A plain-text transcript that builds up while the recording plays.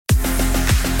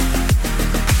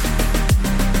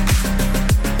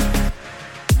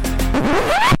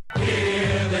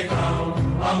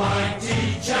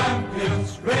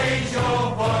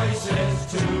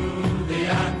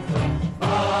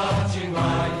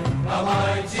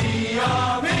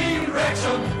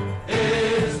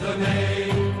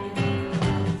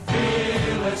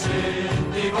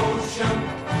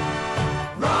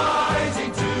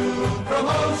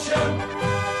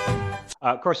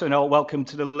Chris O'Neill, welcome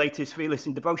to the latest Fearless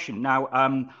in Devotion.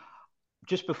 Now,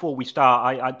 just before we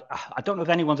start, I don't know if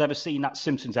anyone's ever seen that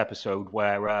Simpsons episode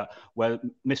where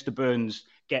Mr. Burns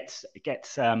gets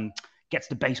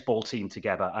the baseball team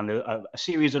together, and a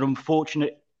series of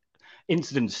unfortunate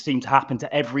incidents seem to happen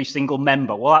to every single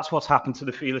member. Well, that's what's happened to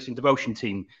the Fearless in Devotion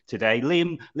team today.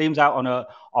 Liam's out on a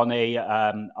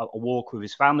walk with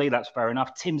his family. That's fair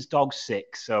enough. Tim's dog's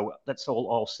sick, so let's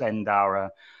all send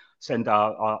our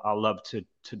love to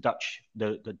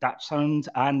the Dachshund.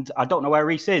 And I don't know where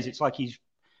Reese is. It's like he's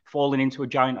fallen into a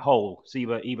giant hole. It's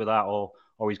either that or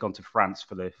he's gone to France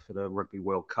for the Rugby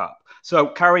World Cup. So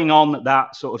carrying on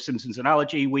that sort of Simpsons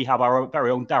analogy, we have our very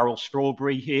own Daryl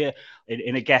Strawberry here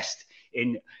in a guest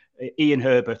in Ian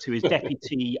Herbert, who is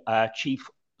deputy chief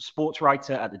sports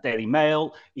writer at the Daily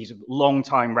Mail. He's a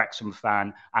long-time Wrexham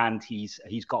fan, and he's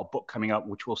got a book coming up,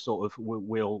 which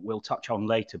we'll touch on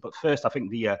later. But first, I think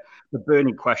the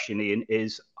burning question, Ian,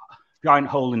 is giant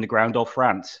hole in the ground or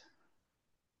France?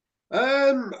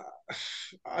 I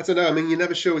don't know. I mean, you're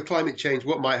never sure with climate change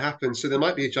what might happen, so there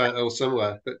might be a giant hole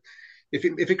somewhere. But if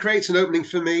it creates an opening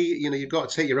for me, you've got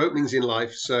to take your openings in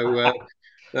life. So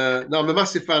no, I'm a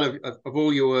massive fan of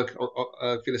all your work,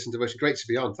 Fearless in Devotion. Great to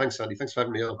be on. Thanks, Andy. Thanks for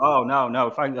having me on. Oh no,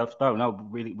 thank no,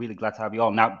 really, really glad to have you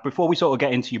on. Now, before we sort of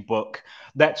get into your book,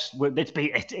 I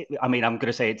mean, I'm going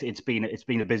to say it's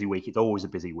been a busy week. It's always a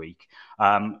busy week,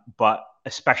 but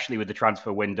especially with the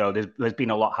transfer window, there's been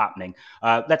a lot happening.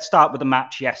 Let's start with the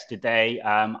match yesterday.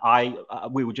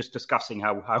 We were just discussing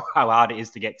how hard it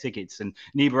is to get tickets, and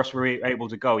neither of us were able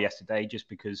to go yesterday just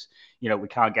because we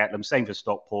can't get them. Same for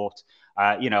Stockport.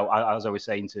 I was always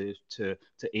saying to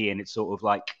Ian, it's sort of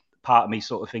like part of me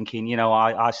sort of thinking,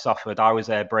 I suffered. I was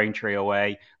there Braintree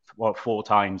away 4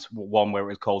 times, one where it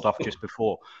was called off just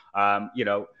before.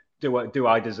 Do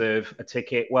I deserve a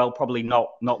ticket? Well, probably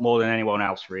not more than anyone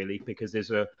else, really, because there's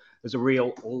a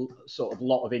real sort of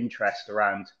lot of interest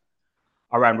around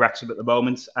Wrexham at the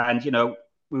moment, and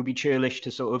we'll be churlish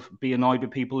to sort of be annoyed with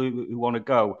people who want to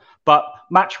go. But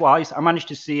match-wise, I managed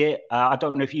to see it. I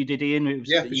don't know if you did, Ian.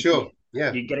 Yeah, for sure.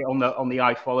 Yeah, you get it on the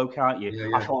iFollow, can't you?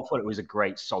 yeah. I thought it was a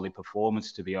great, solid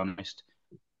performance, to be honest.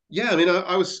 Yeah, I mean,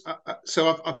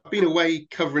 I've been away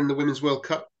covering the Women's World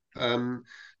Cup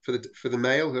for the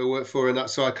Mail who I work for, and that,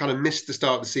 so I kind of missed the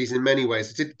start of the season in many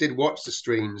ways. I did watch the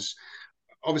streams,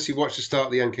 obviously watched the start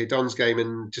of the MK Dons game,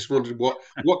 and just wondered what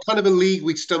kind of a league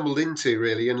we'd stumbled into,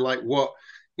 really, and like what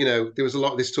there was a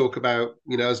lot of this talk about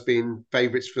us being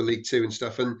favourites for League Two and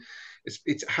stuff, and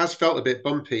it has felt a bit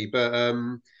bumpy, but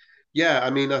yeah, I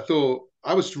mean, I thought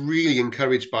I was really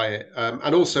encouraged by it,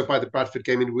 and also by the Bradford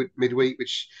game in midweek,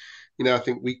 which I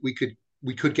think we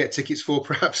could get tickets for,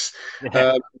 perhaps.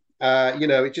 Yeah.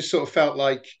 It just sort of felt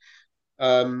like,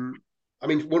 I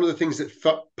mean, one of the things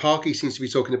that Parky seems to be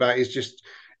talking about is just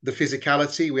the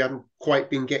physicality. We haven't quite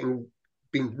been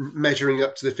measuring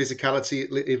up to the physicality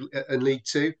in League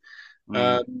Two,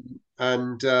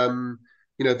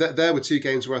 there were 2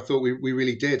 games where I thought we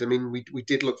really did. I mean, we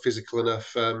did look physical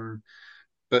enough.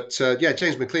 But yeah,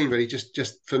 James McLean, really,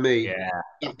 just for me,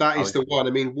 Yeah. that is the one. I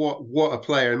mean, what a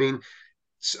player. I mean,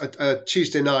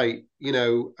 Tuesday night,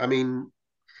 I mean,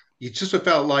 you just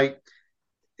felt like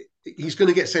he's going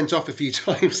to get sent off a few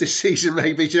times this season,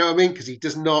 maybe. Do you know what I mean? Because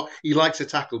he likes to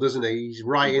tackle, doesn't he? He's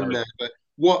right in there. But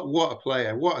what a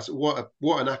player! What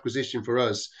an acquisition for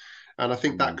us. And I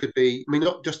think that could be. I mean,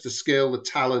 not just the skill, the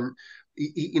talent.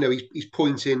 He's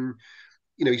pointing.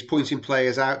 He's pointing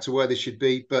players out to where they should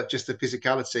be, but just the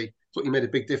physicality. I thought he made a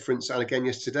big difference, and again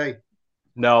yesterday.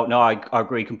 No, I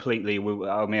agree completely.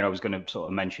 I mean, I was going to sort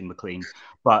of mention McLean,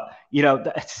 but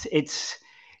it's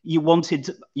you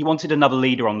wanted another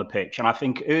leader on the pitch, and I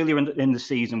think earlier in the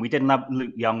season we didn't have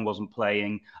Luke Young wasn't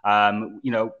playing.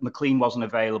 McLean wasn't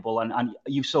available, and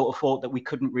you sort of thought that we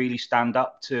couldn't really stand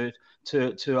up to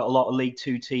a lot of League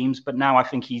Two teams. But now I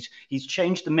think he's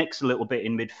changed the mix a little bit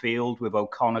in midfield with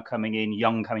O'Connor coming in,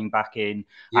 Young coming back in,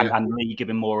 and Lee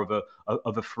giving more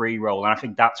of a free role. And I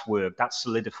think that's worked. That's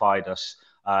solidified us.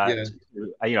 I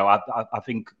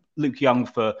think Luke Young,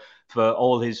 for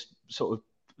all his sort of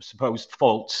supposed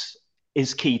faults,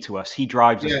 is key to us. He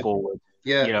drives us forward.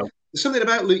 Yeah. There's something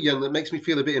about Luke Young that makes me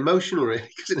feel a bit emotional, really,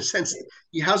 because in a sense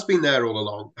he has been there all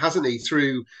along, hasn't he?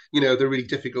 Through the really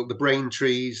difficult, the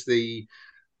Braintrees, the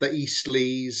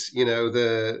Eastleys,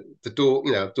 the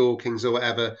Dorkings or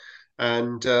whatever.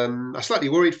 And I slightly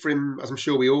worried for him, as I'm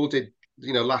sure we all did,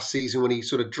 last season when he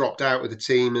sort of dropped out with the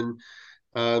team. And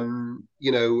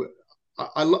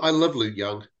I love Luke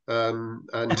Young,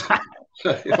 and.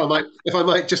 if I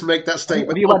might just make that statement.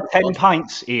 Have you had 10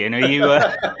 pints, Ian? Are you?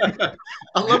 I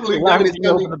love Luke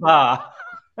Young. The bar.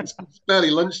 It's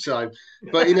barely lunchtime,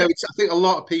 but I think a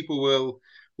lot of people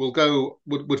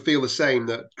would feel the same.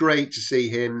 That great to see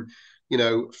him,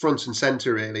 front and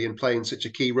center really, and playing such a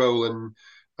key role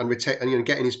and retain and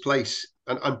getting his place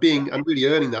and really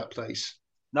earning that place.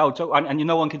 No, and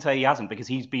no one can say he hasn't because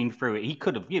he's been through it. He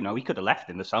could have, he could have left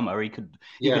in the summer. He could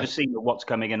Yeah, have seen what's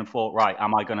coming in and thought, right,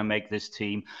 am I going to make this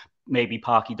team? Maybe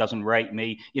Parky doesn't rate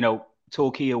me.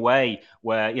 Torquay away,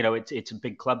 where it's a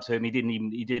big club to him. He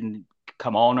didn't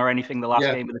come on or anything the last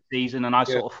yeah, game of the season, and I yeah,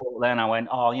 sort of thought then I went,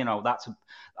 oh,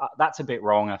 that's a bit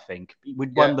wrong. I think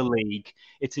we'd yeah. won the league.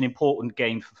 It's an important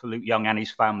game for Luke Young and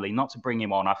his family. Not to bring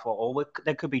him on, I thought, oh,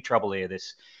 there could be trouble here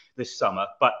this summer,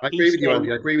 but I he agree with you, stayed.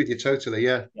 Andy. I agree with you totally.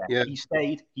 Yeah, Yeah, yeah, he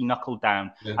stayed, he knuckled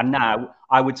down. yeah, And now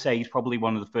I would say he's probably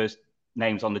one of the first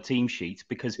names on the team sheet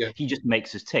because yeah. he just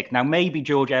makes us tick. Now, maybe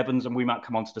George Evans, and we might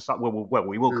come on to we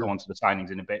will come Mm. on to the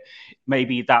signings in a bit.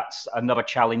 Maybe that's another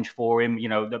challenge for him,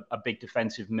 a big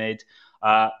defensive mid.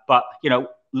 But,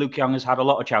 Luke Young has had a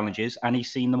lot of challenges and he's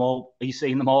seen them all. He's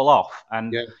seen them all off.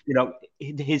 And, Yeah,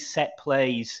 his set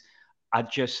plays are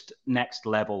just next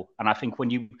level. And I think when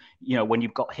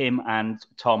you've got him and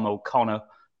Tom O'Connor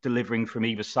delivering from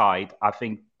either side, I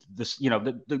think this,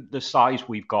 the size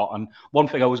we've got. And one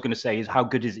thing I was going to say is how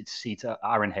good is it to see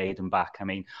Aaron Hayden back? I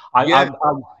mean,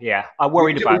 yeah. I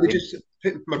worried We about were him. just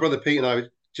my brother Pete and I were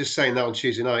just saying that on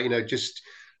Tuesday night. Just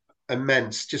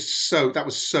immense. Just so that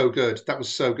was so good. That was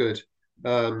so good.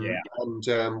 Yeah,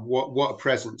 And what a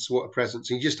presence! What a presence!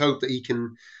 And you just hope that he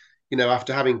can,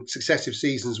 after having successive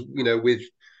seasons, with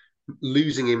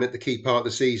losing him at the key part of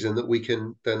the season, that we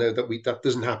can know that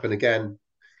doesn't happen again.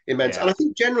 Immense. yeah, And I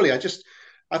think generally, I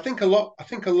think a lot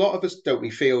of us don't we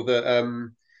feel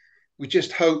that we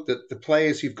just hope that the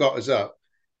players who've got us up,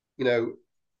 you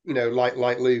know, like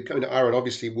Luke. I mean, Aaron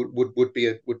obviously would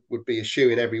be a shoe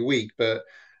in every week, but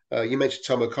you mentioned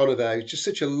Tom O'Connor there. He's just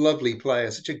such a lovely player,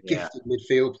 such a yeah. gifted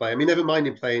midfield player. I mean, never mind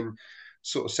him playing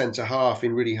sort of centre half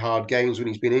in really hard games when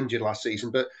he's been injured last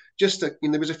season, but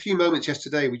there was a few moments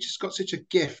yesterday we just got such a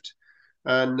gift,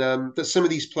 and that some of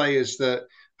these players that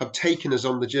have taken us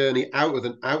on the journey out of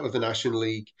the National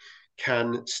League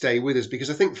can stay with us because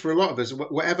I think for a lot of us,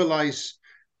 whatever lies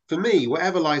for me,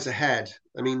 whatever lies ahead.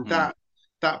 I mean Mm.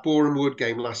 that Boreham Wood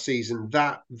game last season,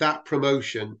 that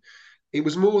promotion, it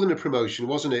was more than a promotion,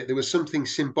 wasn't it? There was something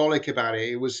symbolic about it.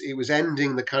 It was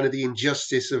ending the kind of the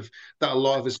injustice of that a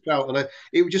lot of us felt, and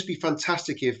it would just be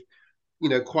fantastic if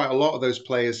quite a lot of those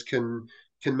players can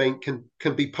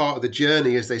be part of the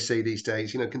journey, as they say these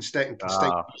days. Can stay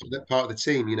Uh, part of the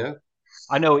team.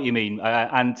 I know what you mean,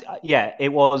 and yeah,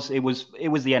 it was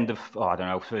the end of I don't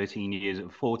know 13 years,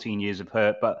 14 years of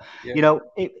hurt, but Yeah,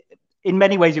 in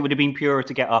many ways it would have been purer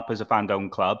to get up as a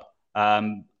fan-owned club,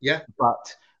 yeah,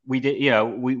 but we did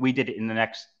we did it in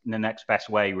the next best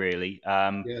way really,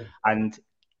 yeah, and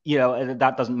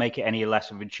that doesn't make it any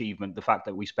less of an achievement. The fact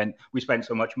that we spent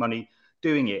so much money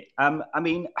doing it. I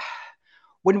mean.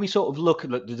 When we sort of look at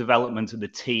the development of the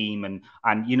team,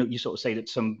 and you sort of say that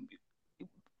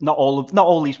not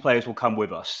all these players will come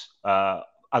with us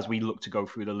as we look to go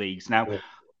through the leagues. Now, yeah.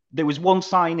 there was one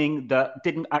signing that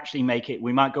didn't actually make it.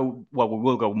 We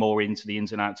will go more into the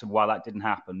ins and outs of why that didn't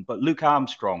happen. But Luke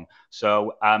Armstrong.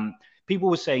 So people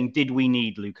were saying, did we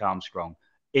need Luke Armstrong?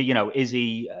 Is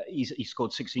he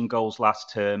scored 16 goals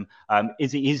last term?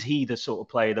 Is he the sort of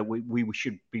player that we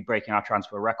should be breaking our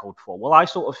transfer record for? Well, I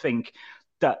sort of think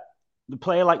that the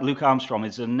player like Luke Armstrong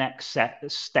is the next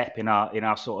step in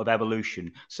our sort of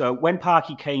evolution. So when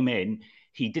Parky came in,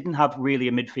 he didn't have really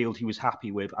a midfield he was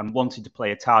happy with and wanted to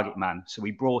play a target man. So he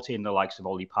brought in the likes of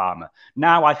Ollie Palmer.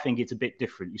 Now I think it's a bit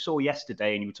different. You saw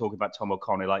yesterday, and you were talking about Tom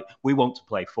O'Connor, like, we want to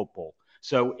play football.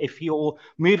 So if you're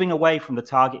moving away from the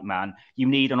target man, you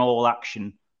need an all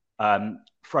action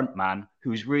front man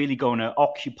who's really going to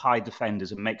occupy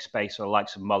defenders and make space for the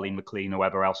likes of Mully, McLean,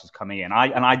 whoever else is coming in.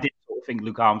 I did sort of think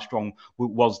Luke Armstrong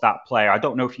was that player. I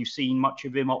don't know if you've seen much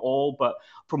of him at all, but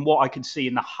from what I could see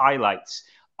in the highlights,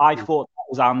 I thought that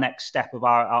was our next step of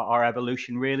our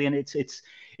evolution, really. And it's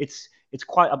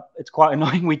quite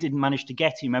annoying we didn't manage to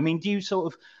get him. I mean, do you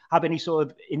sort of have any sort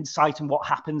of insight on what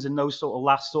happens in those sort of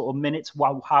last sort of minutes?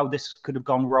 How this could have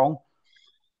gone wrong?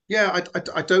 Yeah,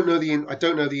 I don't know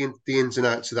the ins and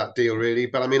outs of that deal really,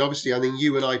 but I mean, obviously, I mean,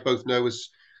 you and I both know as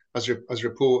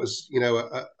reporters, in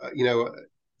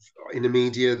the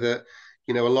media that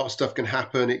a lot of stuff can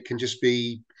happen. It can just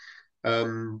be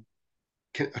um,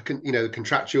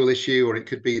 contractual issue, or it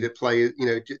could be that players,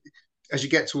 as you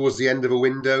get towards the end of a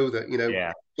window, that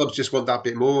Yeah. clubs just want that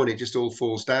bit more, and it just all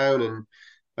falls down.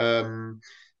 And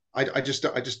I just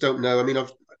don't know. I mean,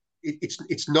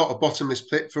 it's not a bottomless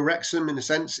pit for Wrexham in a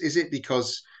sense, is it?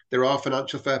 Because there are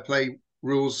financial fair play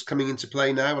rules coming into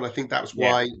play now, and I think that's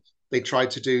Yeah, why they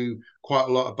tried to do quite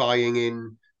a lot of buying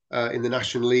in the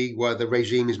National League, where the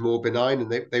regime is more benign,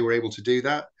 and they were able to do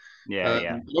that. yeah,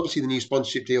 yeah. Obviously, the new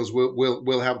sponsorship deals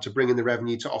will help to bring in the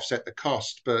revenue to offset the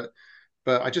cost, but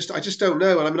I just don't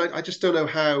know, and I mean I just don't know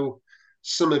how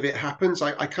some of it happens.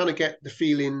 I kind of get the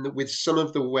feeling that with some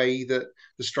of the way that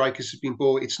the strikers have been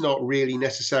bought, it's not really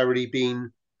necessarily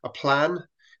been a plan.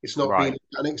 It's not been Right.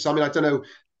 planning. So I mean, I don't know,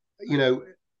 you know.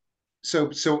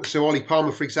 So Ollie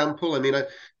Palmer, for example. I mean,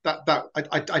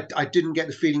 I didn't get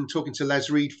the feeling talking to Les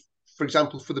Reed, for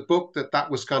example, for the book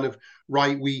that was kind of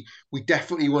right. We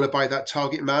definitely want to buy that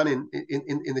target man in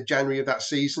the January of that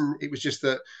season. It was just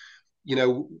that you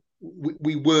know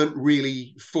we weren't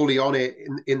really fully on it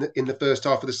in the first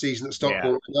half of the season at Yeah.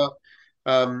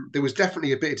 Stockport. There was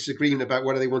definitely a bit of disagreement about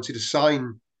whether they wanted to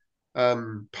sign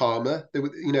Palmer. There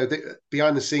were,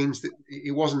 behind the scenes, that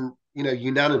it wasn't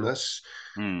unanimous.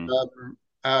 Mm.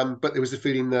 But there was the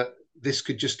feeling that this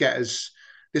could just get us.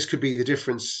 This could be the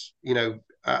difference. And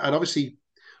obviously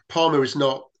Palmer is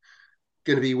not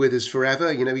going to be with us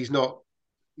forever. He's not.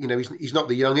 He's not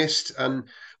the youngest, and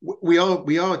we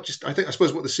are just. I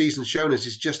suppose what the season's shown us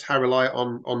is just how reliant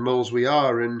on Moles we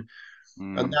are, and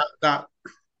Mm.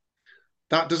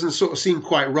 that doesn't sort of seem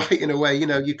quite right in a way.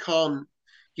 You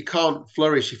can't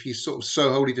flourish if you're sort of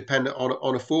so wholly dependent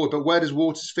on a forward. But where does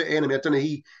Waters fit in? I mean, I don't know.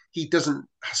 He doesn't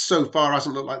so far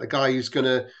hasn't looked like the guy who's going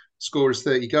to score his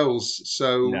 30 goals.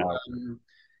 So No,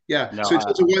 yeah. no. So in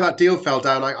terms of where that deal fell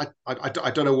down, I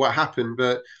don't know what happened,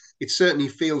 but it certainly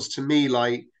feels to me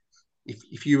like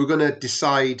if you were going to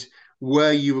decide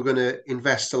where you were going to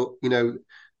invest,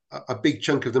 a big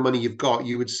chunk of the money you've got,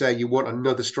 you would say you want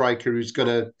another striker who's going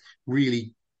to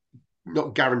really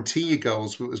not guarantee you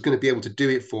goals, but was going to be able to do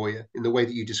it for you in the way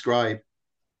that you describe.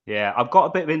 Yeah, I've got a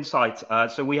bit of insight.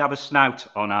 So we have a snout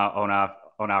on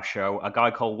our show, a guy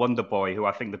called Wonder Boy, who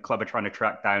I think the club are trying to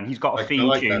track down. He's got a I theme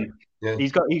like that. tune. Yeah.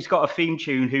 He's got a theme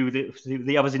tune who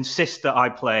the others insist that I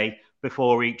play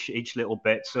before each little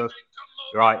bit. So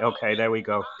right, okay, there we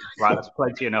go. Right, that's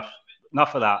plenty enough.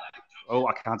 Enough of that. Oh,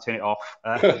 I can't turn it off.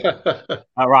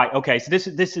 All right. Okay. So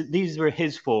these were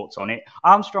his thoughts on it.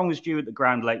 Armstrong was due at the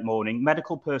ground late morning.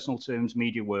 Medical, personal terms,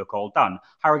 media work all done.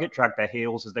 Harrogate dragged their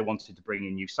heels as they wanted to bring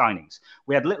in new signings.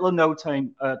 We had little or no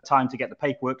time to get the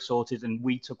paperwork sorted, and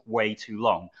we took way too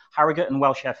long. Harrogate and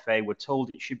Welsh FA were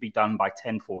told it should be done by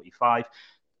 10:45.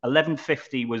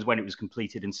 11:50 was when it was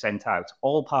completed and sent out.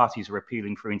 All parties are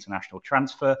appealing for international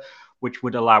transfer, which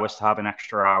would allow us to have an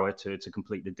extra hour to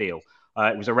complete the deal.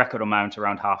 It was a record amount,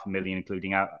 around 500,000,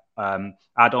 including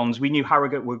add-ons. We knew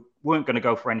Harrogate weren't going to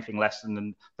go for anything less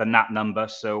than that number.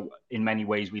 So in many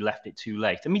ways, we left it too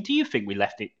late. I mean, do you think we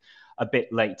left it a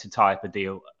bit late to tie up a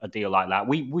deal like that?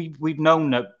 We've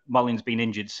known that Mullins been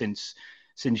injured since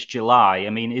July. I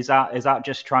mean, is that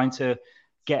just trying to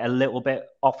get a little bit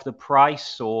off the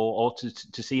price, or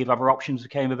to see if other options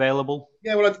became available?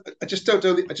 Yeah, well, I just don't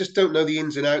know. I just don't know the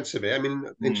ins and outs of it. I mean,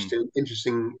 Mm.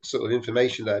 interesting sort of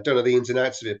information there. I don't know the ins and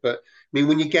outs of it, but I mean,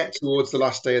 when you get towards the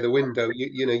last day of the window,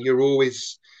 you're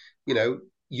always,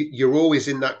 you're always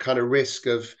in that kind of risk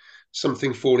of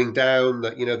something falling down.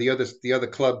 That the other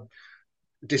club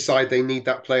decide they need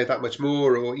that player that much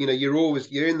more, or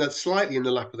you're in that slightly in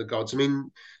the lap of the gods. I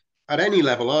mean, at any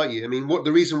level, aren't you? I mean, what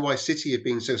the reason why City have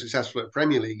been so successful at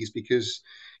Premier League is because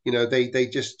they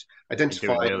just They do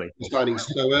identify it early. signing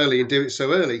so early and do it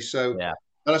so early. So, Yeah.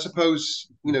 and I suppose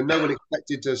no one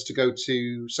expected us to go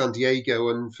to San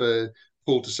Diego and for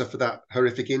Paul to suffer that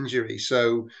horrific injury.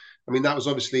 So, I mean, that was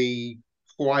obviously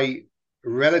quite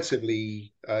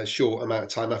relatively short amount of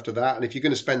time after that. And if you're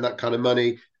going to spend that kind of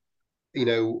money,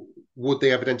 would they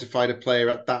have identified a player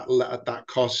at that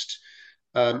cost?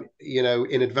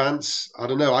 In advance. I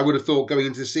don't know. I would have thought going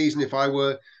into the season, if I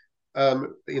were,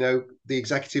 the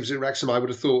executives at Wrexham, I would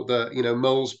have thought that,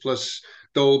 Moles plus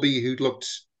Dolby, who'd looked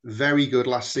very good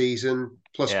last season,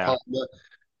 plus Yeah.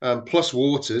 Palmer, plus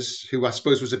Waters, who I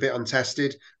suppose was a bit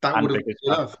untested, that And would have been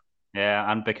Bickerstaff. enough.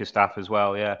 Yeah, and Bickerstaff as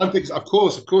well. Yeah. And of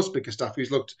course, Bickerstaff,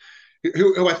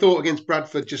 who I thought against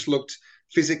Bradford just looked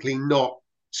physically not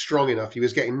strong enough. He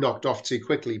was getting knocked off too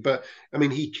quickly. But I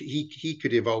mean, he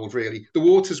could evolve really. The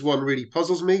Waters one really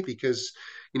puzzles me because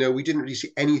we didn't really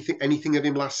see anything of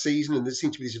him last season, and there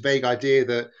seemed to be this vague idea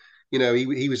that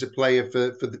he was a player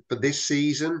for this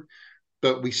season.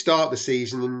 But we start the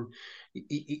season and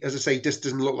as I say, he just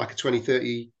doesn't look like a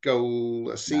 20-30 goal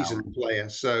a No. season player.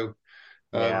 So,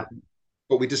 um, Yeah.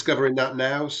 but we're discovering that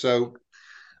now. So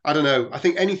I don't know. I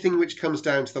think anything which comes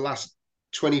down to the last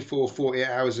 24, 48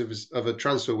 hours of a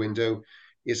transfer window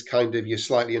is kind of you're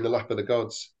slightly in the lap of the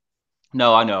gods.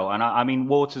 No, I know, and I mean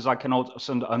Waters. I can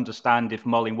also understand if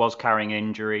Mullin was carrying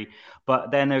injury,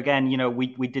 but then again,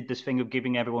 we did this thing of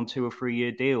giving everyone 2 or 3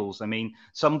 year deals. I mean,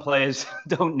 some players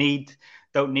don't need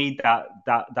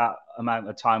that amount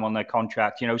of time on their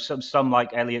contract. Some like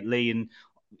Elliot Lee and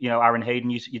Aaron Hayden,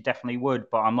 you definitely would,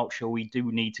 but I'm not sure we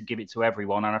do need to give it to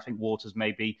everyone. And I think Waters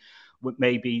may be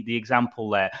the example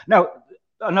there. Now,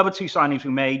 another two signings we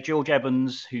made: George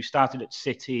Evans, who started at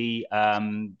City, a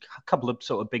couple of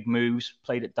sort of big moves,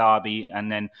 played at Derby,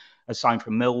 and then a sign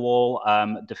from Millwall,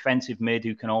 defensive mid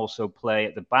who can also play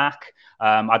at the back.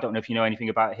 I don't know if you know anything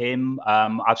about him.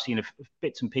 I've seen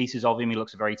bits and pieces of him. He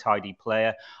looks a very tidy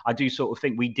player. I do sort of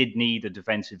think we did need a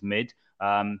defensive mid.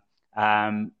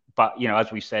 But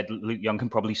as we said, Luke Young can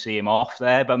probably see him off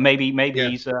there. But maybe Yeah.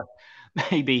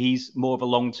 he's more of a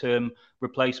long-term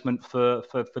replacement for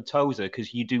Tozer,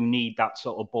 because you do need that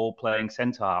sort of ball-playing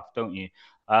centre half, don't you?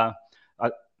 Uh, I,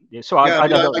 so Yeah, I I mean,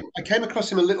 don't know. I came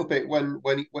across him a little bit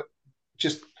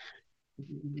just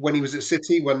when he was at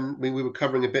City, when we were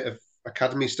covering a bit of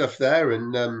academy stuff there,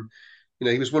 and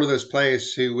he was one of those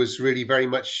players who was really very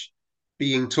much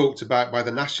being talked about by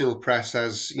the national press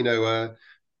as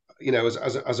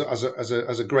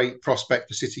as a great prospect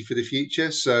for City for the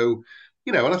future. So,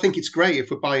 and I think it's great if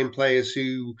we're buying players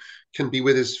who can be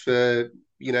with us for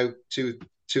 2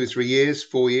 or 3 years,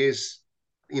 4 years,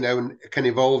 and can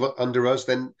evolve under us.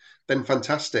 Then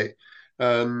fantastic.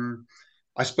 Um,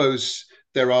 I suppose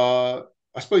there are.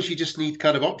 I suppose you just need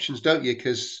kind of options, don't you?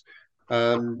 Because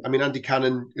I mean, Andy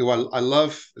Cannon, who I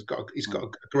love, he's got a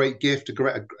great gift,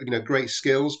 great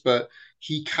skills, but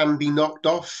he can be knocked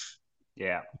off,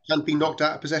 Yeah, can be knocked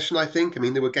out of possession. I think. I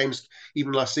mean, there were games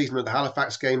even last season at the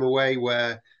Halifax game away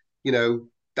where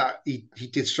that he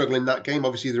did struggle in that game.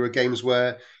 Obviously, there are games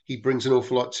where he brings an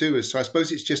awful lot to us. So I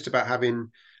suppose it's just about having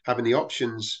the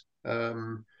options.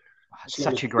 it's As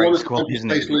long such as, a as long great as the squad, company isn't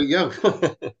it? stays really young.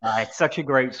 It's such a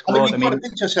great I mean, squad. I you've got to mean,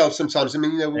 pinch yourself sometimes. I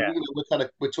mean, yeah,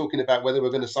 we're talking about whether we're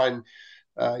going to sign,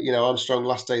 Armstrong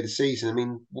last day of the season. I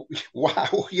mean, wow,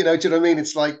 do you know what I mean?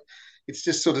 It's like it's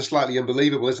just sort of slightly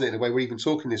unbelievable, isn't it? In a way, we're even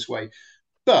talking this way.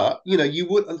 But you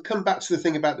would come back to the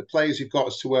thing about the players who've got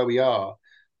us to where we are.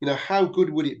 How good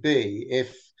would it be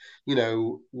if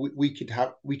we could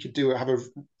have a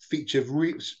feature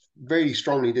very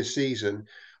strongly this season,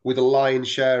 with a lion's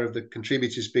share of the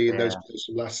contributors being those yeah. players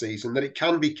from last season, that it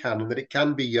can be Cannon, that it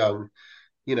can be Young.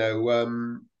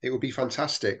 It would be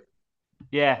fantastic.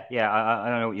 Yeah.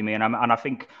 I know what you mean, and I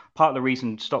think part of the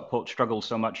reason Stockport struggled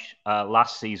so much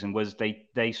last season was they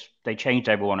changed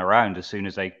everyone around as soon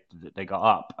as they got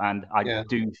up, and Yeah,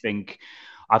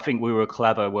 I think we were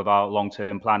clever with our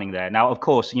long-term planning there. Now, of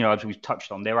course, as we've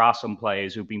touched on, there are some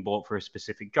players who've been bought for a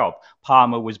specific job.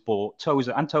 Palmer was bought,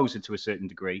 Tozer to a certain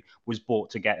degree was bought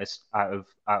to get us out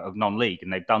of non-league,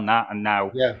 and they've done that, and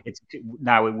yeah,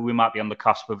 now we might be on the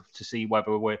cusp of to see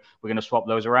whether we're going to swap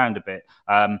those around a bit.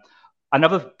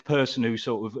 Another person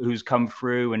who's come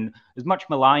through and is much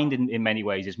maligned in many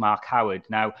ways is Mark Howard.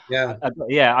 Now, yeah.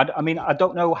 I mean, I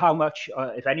don't know how much,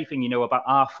 if anything, you know about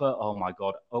Arthur. Oh my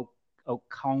God,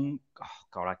 Kong. Oh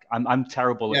God, I'm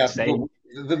terrible at Yeah, saying.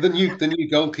 the new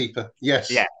goalkeeper. Yeah,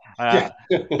 Yes, yeah, uh,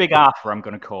 Big Arthur, I'm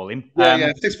going to call him.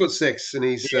 yeah. 6'6", and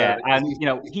he's Yeah, and he's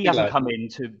a he big hasn't lad. come in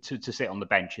to sit on the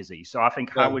bench, is he? So I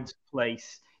think No, Howard's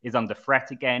place is under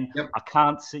threat again. yep, I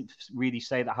can't really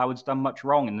say that Howard's done much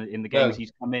wrong in the games no,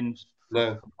 he's come in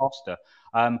no, for Foster.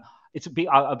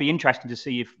 I'll be interested to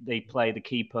see if they play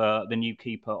the new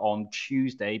keeper on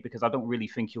Tuesday, because I don't really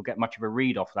think you'll get much of a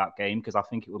read off that game, because I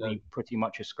think it will no. be pretty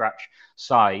much a scratch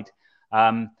side.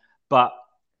 But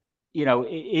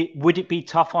would it be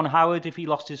tough on Howard if he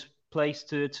lost his place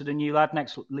to the new lad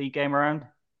next league game around?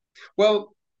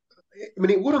 Well, I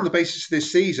mean, it would on the basis of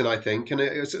this season, I think, and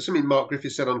it's something Mark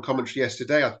Griffiths said on commentary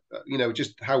yesterday.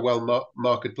 Just how well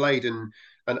Mark had played, and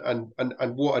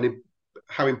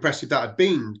how impressive that had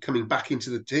been coming back into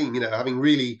the team. Having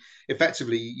really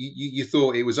effectively, you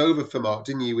thought it was over for Mark,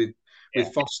 didn't you, Yeah,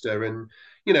 with Foster, and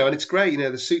it's great.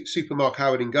 The Super Mark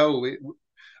Howard in goal.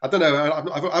 I don't know.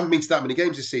 I haven't been to that many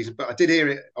games this season, but I did hear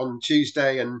it on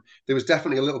Tuesday, and there was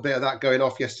definitely a little bit of that going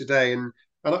off yesterday, and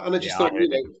I just yeah, I thought, heard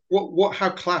it. how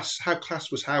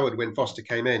class was Howard when Foster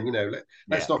came in? Let's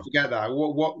Yeah. not forget that.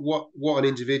 What an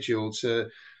individual to,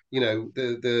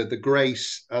 the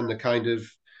grace and the kind of,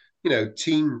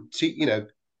 team, I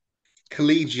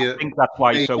collegiate. think that's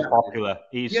why he's so popular.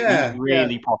 He's Yeah, yeah,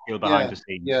 really popular behind yeah, the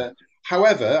scenes. yeah.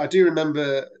 However, I do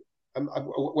remember, I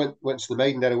went to the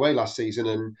Maidenhead away last season,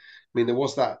 and I mean there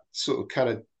was that sort of kind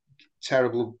of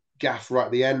terrible gaff right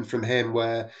at the end from him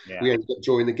where Yeah, we ended up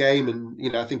drawing the game.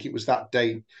 And, I think it was that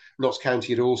day Notts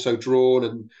County had also drawn.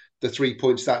 And, the 3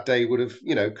 points that day would have,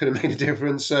 could have made a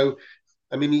difference. So,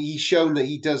 I mean, he's shown that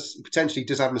he potentially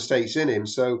does have mistakes in him.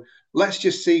 So let's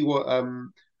just see what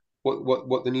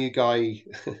the new guy,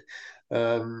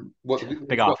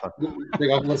 Big Arthur.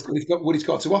 what he's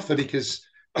got to offer, because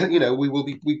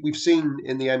we've seen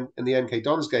in the MK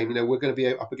Dons game, we're going to be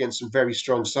up against some very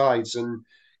strong sides, and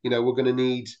we're going to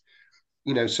need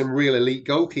some real elite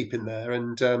goalkeeping there,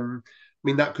 and I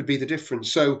mean that could be the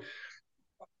difference. So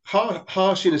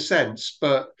harsh in a sense,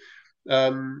 but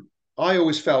I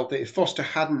always felt that if Foster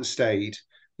hadn't stayed,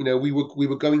 we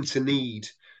were going to need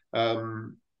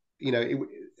you know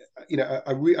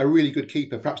it, a really good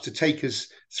keeper, perhaps to take us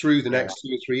through the next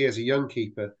 2 or 3 years, a young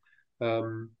keeper.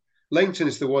 Langton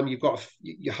is the one you've got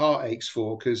your heart aches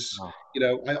for, because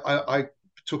I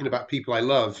talking about people I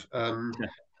love.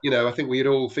 I think we'd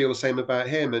all feel the same about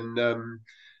him, and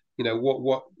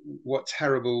what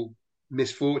terrible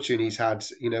misfortune he's had,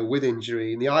 with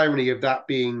injury, and the irony of that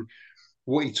being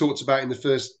what he talked about in the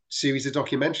first series of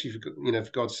documentary. For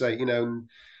God's sake,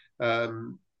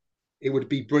 it would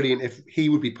be brilliant if he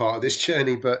would be part of this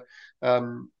journey, but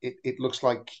it looks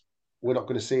like we're not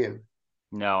going to see him.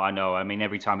 No, I know. I mean,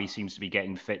 every time he seems to be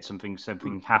getting fit, something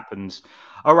happens.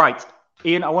 All right,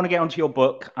 Ian, I want to get onto your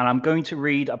book, and I'm going to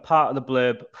read a part of the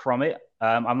blurb from it.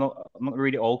 I'm not going to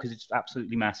read it all because it's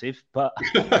absolutely massive, but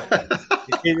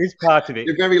it is part of it.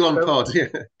 A very long part, yeah.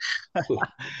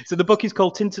 So the book is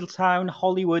called Tinseltown,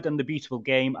 Hollywood and the Beautiful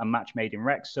Game, a Match Made in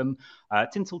Wrexham.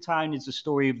 Tinseltown is the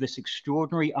story of this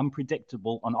extraordinary,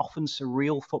 unpredictable, and often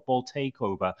surreal football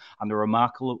takeover and the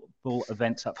remarkable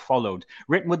events that followed.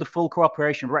 Written with the full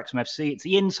cooperation of Wrexham FC, it's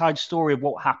the inside story of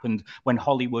what happened when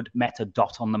Hollywood met a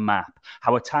dot on the map,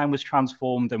 how a town was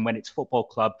transformed, and when its football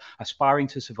club, aspiring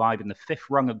to survive in the fifth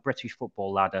rung of British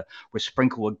football ladder, was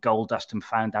sprinkled with gold dust and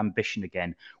found ambition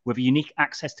again. With unique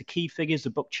access to key figures, the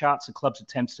book charts the club's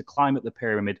attempts to climb up the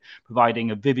pyramid,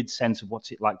 providing a vivid sense of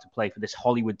what's it like to play for this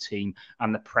Hollywood team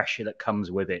and the pressure that comes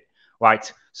with it.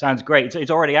 Right, sounds great. It's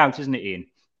already out, isn't it, Ian?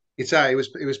 It's out. It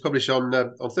was published on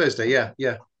Thursday.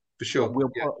 Yeah, for sure.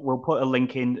 We'll put a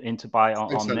link in to buy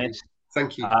on this.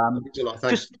 Thank you.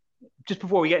 Thanks. Just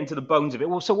before we get into the bones of it,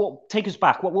 well, so take us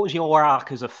back. What was your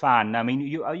arc as a fan? I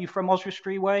mean, are you from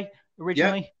Oswestry way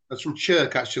originally? Yeah, that's from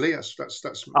Chirk, actually. That's fine.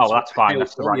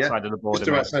 That's the right side of the border. That's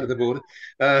the right side of the border.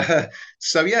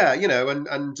 So yeah,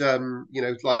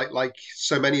 like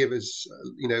so many of us,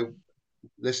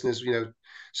 listeners,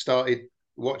 started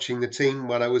watching the team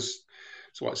when I was,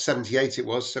 78 it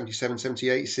was, 77,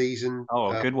 78 season.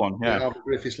 Oh, a good one, yeah. Albert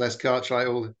Griffiths, Les Cartwright,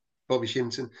 all the Bobby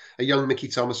Shinton, a young Mickey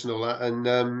Thomas and all that. And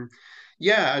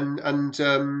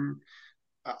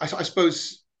I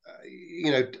suppose,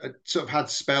 I sort of had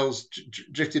spells,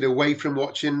 drifted away from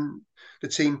watching the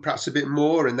team perhaps a bit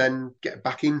more, and then get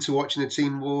back into watching the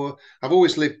team more. I've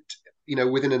always lived,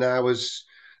 within an hour's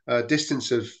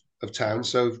distance of town,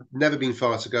 so never been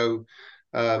far to go.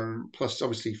 Plus,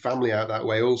 obviously, family out that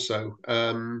way also.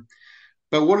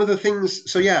 But one of the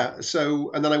things,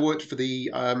 and then I worked for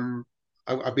the.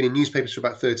 I've been in newspapers for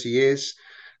about 30 years.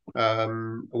 I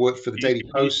worked for the Daily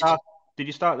Post. Did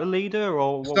you start the Leader,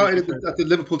 or started at the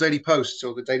Liverpool Daily Post,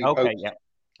 or the Daily Post?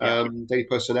 Yeah. Daily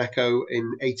Post and Echo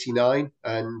in '89,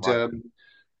 and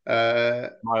my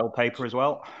old paper as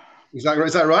well. Is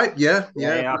that right? Yeah.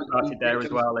 I started there as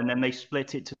well, and then they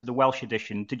split it to the Welsh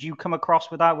edition. Did you come across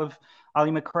with that with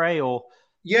Ali McRae, or?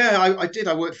 Yeah, I did.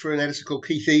 I worked for an editor called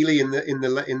Keith Ely in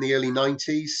the early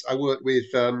 '90s. I worked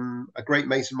with a great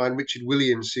mate of mine, Richard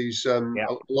Williams, who's a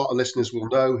lot of listeners will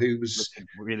know, who was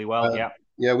really well.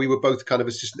 Yeah, we were both kind of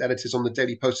assistant editors on the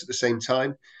Daily Post at the same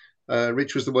time.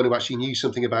 Rich was the one who actually knew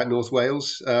something about North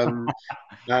Wales, but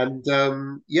I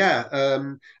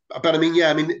mean,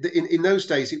 in those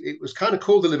days it was kind of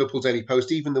called the Liverpool Daily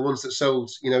Post, even the ones that sold,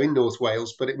 in North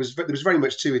Wales. But there was very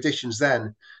much two editions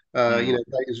then.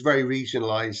 It was very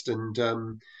regionalised, and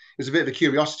it was a bit of a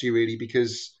curiosity, really,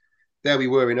 because there we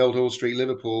were in Old Hall Street,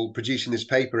 Liverpool, producing this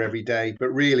paper every day, but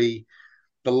really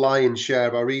the lion's share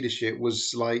of our readership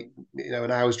was like, an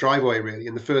hour's drive away, really.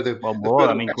 And the further, I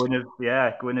mean, Gwynedd,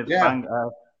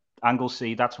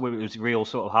 Anglesey, that's where it was real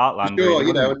sort of heartland. Sure,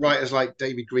 really, and writers like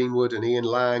David Greenwood and Ian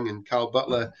Lang and Carl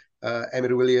Butler,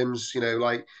 Emmett Williams,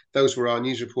 like those were our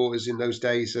news reporters in those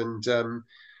days, and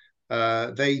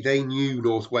they knew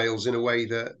North Wales in a way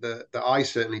that I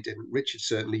certainly didn't. Richard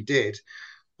certainly did.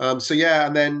 And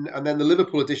then the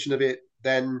Liverpool edition of it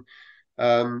then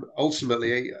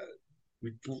ultimately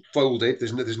folded.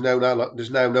 There's now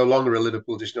no longer a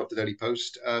Liverpool edition of the Daily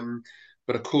Post.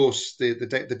 But of course, the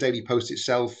Daily Post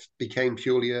itself became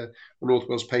purely a North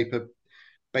Wales paper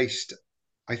based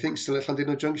I think still at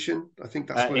Llandudno Junction. I think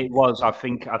that's where. It was. I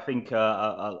think. I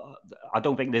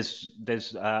don't think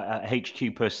there's a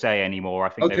HQ per se anymore. I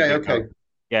think they Okay, do okay, go.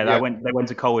 Yeah, yeah, they went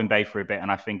to Colwyn Bay for a bit,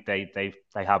 and I think they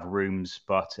have rooms.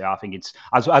 But I think it's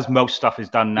as most stuff is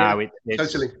done yeah, now. It's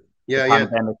totally, the yeah, yeah,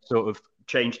 pandemic sort of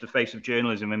changed the face of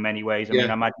journalism in many ways. I mean, yeah,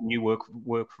 I imagine you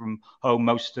work from home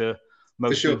for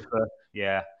most sure, of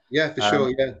yeah. yeah, for Um,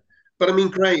 sure, yeah. But I mean,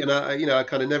 great, and I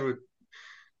kind of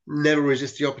never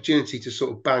resist the opportunity to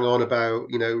sort of bang on about,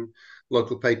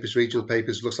 local papers, regional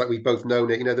papers. Looks like we've both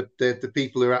known it. The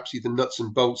people who are actually the nuts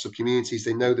and bolts of communities.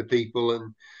 They know the people,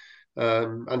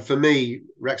 and for me,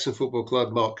 Wrexham Football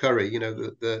Club, Mark Curry,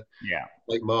 the yeah.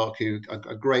 like Mark, who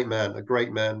a great man,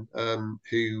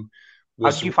 who How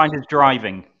was. did you find his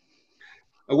driving?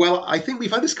 Well, I think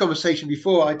we've had this conversation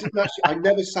before. I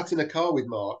never sat in a car with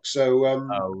Mark, so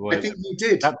Oh, I was think you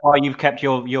did. that's why you've kept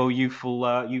your youthful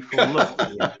look.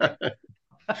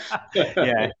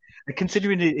 Yeah,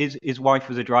 considering his wife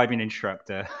was a driving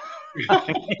instructor.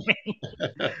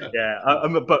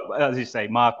 Yeah, but as you say,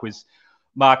 Mark was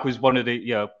one of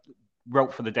the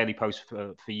wrote for the Daily Post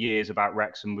for years about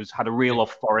Wrexham, was had a real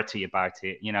authority about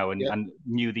it, Yeah, and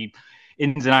knew the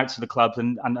ins and outs of the club,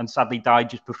 and sadly died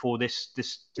just before this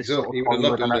sort of exactly. You would have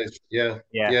Collingwood. loved And on it. Yeah,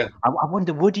 yeah, yeah. I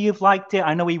wonder, would he have liked it?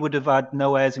 I know he would have had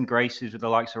no airs and graces with the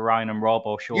likes of Ryan and Rob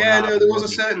or Sean Yeah, no, Harvey, there was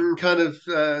would a he? certain kind of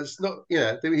it's not,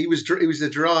 he was a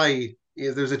dry.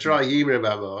 Yeah, there was a dry humour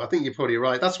about Mark. I think you're probably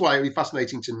right. That's why it'd be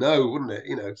fascinating to know, wouldn't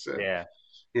it? So Yeah,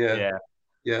 yeah, yeah.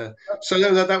 yeah. So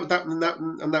no,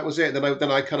 that was it.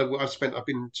 Then I kind of I've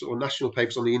been sort of national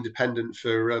papers on the Independent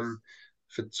for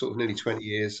sort of nearly 20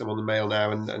 years. I'm on the Mail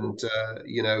now,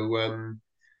 and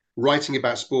writing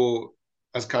about sport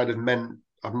has kind of meant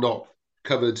I've not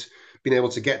covered, been able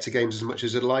to get to games as much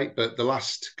as I'd like, but the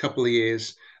last couple of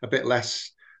years, a bit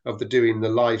less of the doing the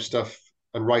live stuff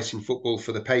and writing football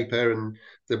for the paper and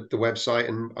the website,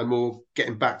 and I'm more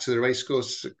getting back to the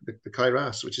racecourse, the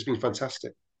Kairas, which has been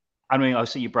fantastic. I mean, I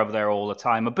see your brother there all the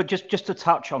time, but just to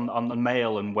touch on the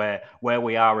Mail and where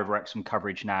we are with Wrexham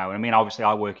coverage now. I mean, obviously,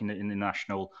 I work in the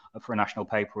national for a national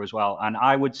paper as well, and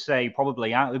I would say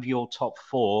probably out of your top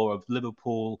four of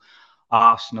Liverpool,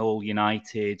 Arsenal,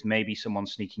 United, maybe someone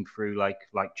sneaking through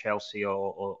like Chelsea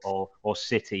or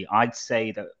City. I'd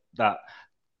say that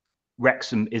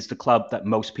Wrexham is the club that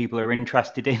most people are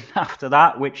interested in after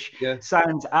that, which Yeah,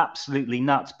 sounds absolutely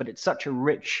nuts, but it's such a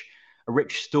rich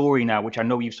story now, which I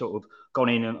know you've sort of gone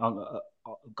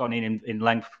in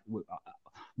length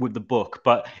with the book.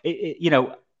 But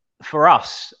for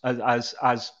us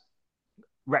as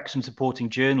Wrexham supporting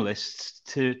journalists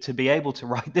to be able to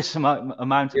write this amount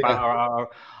about yeah.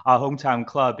 our hometown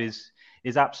club is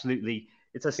absolutely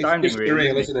it's It's astounding, just really,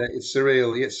 surreal, isn't it? isn't it? It's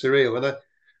surreal. It's surreal, and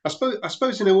I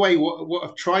suppose in a way, what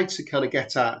I've tried to kind of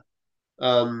get at,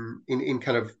 in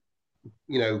kind of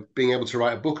being able to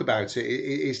write a book about it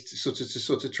is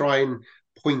to try and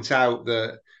point out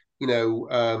that you know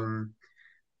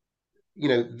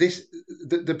this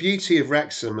the beauty of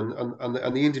Wrexham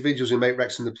and the individuals who make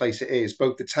Wrexham the place it is,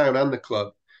 both the town and the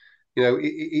club.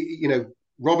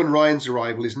 Robin Ryan's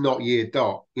arrival is not year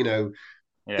dot. The,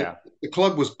 Yeah, the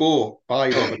club was bought by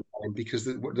Robin Ryan because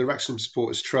the Wrexham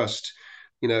Supporters Trust,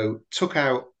 took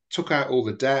out all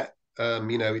the debt. They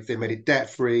made it debt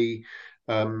free.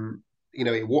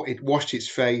 It washed its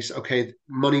face. Okay,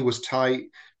 money was tight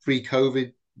pre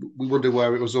COVID. We wonder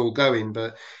where it was all going,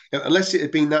 but unless it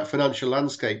had been that financial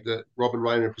landscape that Robin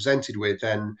Ryan represented with,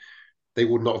 then they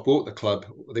would not have bought the club.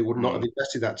 They would not have mm,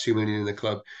 invested that 2 million in the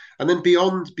club. And then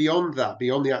beyond that,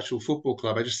 beyond the actual football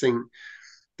club, I just think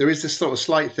there is this sort of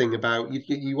slight thing about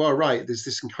you are right. There's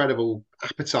this incredible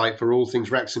appetite for all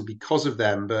things Wrexham because of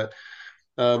them, but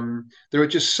there are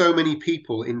just so many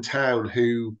people in town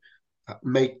who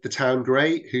make the town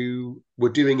great, who were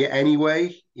doing it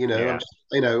anyway. I'm yeah, just,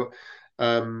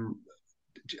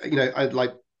 I'd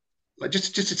like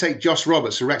just to take Josh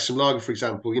Roberts and Wrexham Lager, for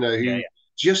example, yeah, who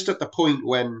just at the point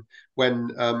when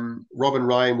Robin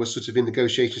Ryan was sort of in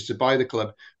negotiations to buy the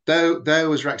club, there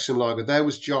was Wrexham Lager, there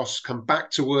was Josh come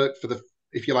back to work for the,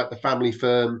 if you like, the family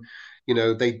firm.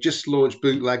 They just launched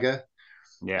Bootlegger,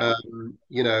 yeah,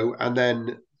 and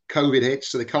then COVID hits,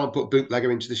 so they can't put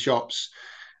Bootlegger into the shops.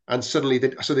 And suddenly,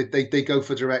 they go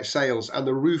for direct sales, and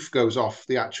the roof goes off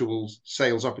the actual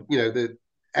sales up.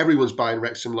 Everyone's buying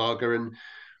Wrexham Lager, and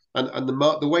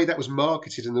the way that was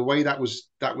marketed and the way that was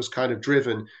kind of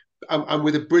driven, and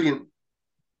with a brilliant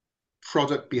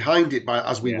product behind it, by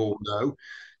as we yeah, all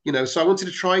know. So I wanted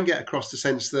to try and get across the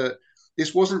sense that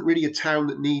this wasn't really a town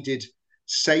that needed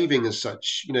saving as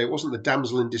such. It wasn't the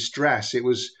damsel in distress. There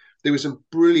was some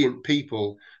brilliant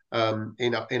people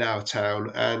in our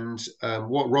town. And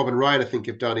what Rob and Ryan, I think,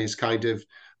 have done is kind of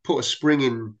put a spring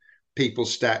in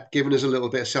people's step, giving us a little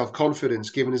bit of self confidence,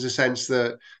 giving us a sense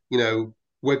that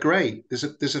we're great.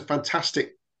 There's a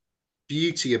fantastic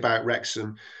beauty about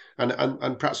Wrexham,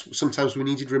 and perhaps sometimes we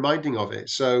needed reminding of it.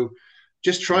 So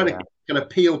just trying to Yeah. kind of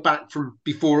peel back from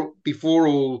before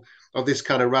all of this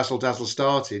kind of razzle dazzle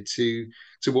started to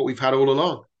what we've had all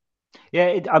along.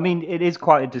 Yeah, I mean, it is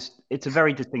quite it's a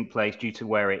very distinct place due to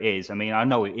where it is. I mean, I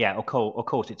know it. Yeah, of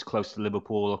course, it's close to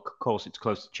Liverpool. Of course, it's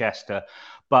close to Chester,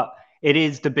 but it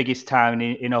is the biggest town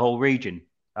in a whole region,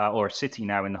 or a city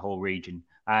now in the whole region,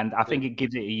 and I Yeah, think it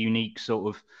gives it a unique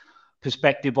sort of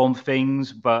perspective on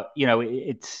things. But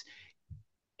it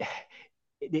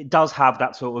does have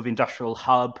that sort of industrial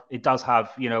hub. It does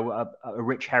have a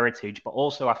rich heritage, but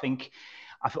also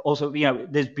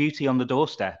there's beauty on the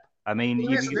doorstep. I mean, well,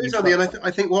 there is you've Andy, got. and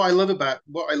I think what I love about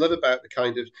the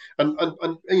kind of and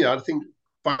I think,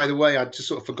 by the way, I'd just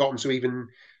sort of forgotten to even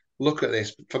look at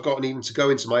this, forgotten even to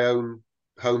go into my own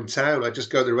hometown. I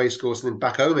just go to the racecourse and then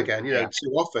back home again, Yeah.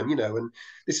 too often, and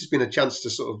this has been a chance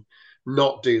to sort of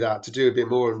not do that, to do a bit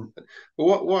more.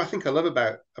 But what I think I love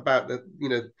about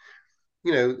the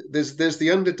there's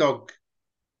the underdog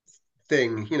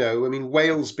thing. I mean,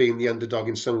 Wales being the underdog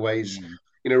in some ways, Mm.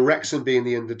 Wrexham being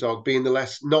the underdog, being the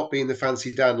less, not being the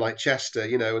fancy Dan like Chester,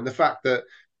 and the fact that,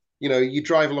 you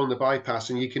drive along the bypass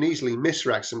and you can easily miss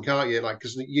Wrexham, can't you? Like,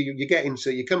 because you get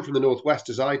into, you come from the northwest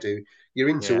as I do, you're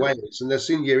into Yeah. Wales, and as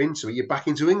soon as you're into it, you're back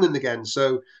into England again.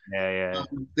 So Yeah. Yeah.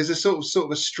 there's a sort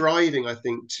of a striving, I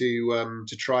think, to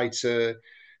try to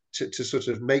sort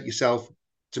of make yourself,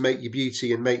 to make your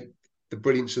beauty and make the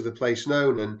brilliance of the place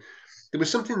known. And there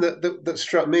was something that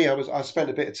struck me. I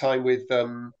spent a bit of time with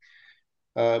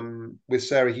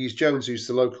Sarah Hughes Jones, who's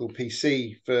the local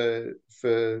PC for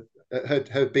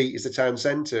her beat is the town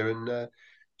centre, and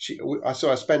I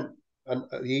spent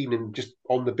the evening just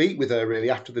on the beat with her, really,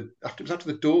 after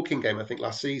the Dorking game, I think,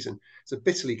 last season. It's a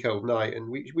bitterly cold night, and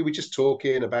we were just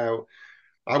talking about.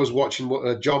 I was watching what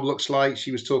her job looks like.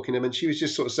 She was talking to him, and she was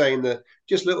just sort of saying that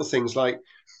just little things like,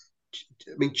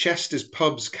 I mean, Chester's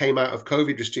pubs came out of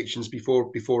COVID restrictions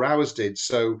before ours did.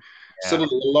 So Yeah.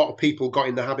 suddenly a lot of people got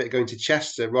in the habit of going to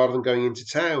Chester rather than going into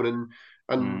town, and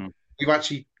Mm. we've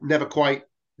actually never quite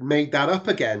made that up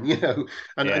again,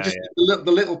 and Yeah. just Yeah.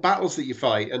 the little battles that you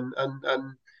fight,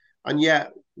 and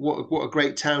yet what a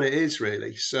great town it is,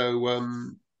 really. So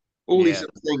all these Yeah.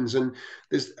 little things, and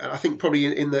I think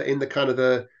probably in the kind of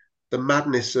the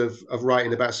madness of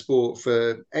writing about sport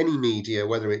for any media,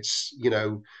 whether it's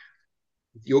your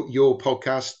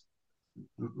podcast,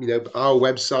 our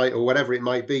website, or whatever it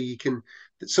might be, you can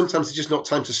sometimes it's just not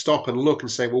time to stop and look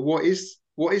and say, well, what is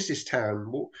this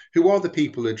town? Who are the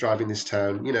people who are driving this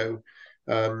town?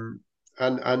 Um,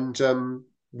 and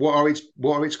what are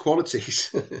its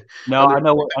qualities? No, And I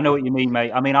know what you mean,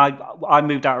 mate. I mean, I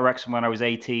moved out of Wrexham when I was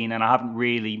 18, and I haven't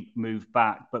really moved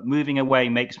back. But moving away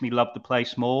makes me love the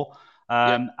place more.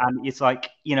 yeah, And it's like,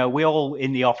 we all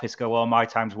in the office go, "Oh, my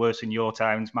time's worse than your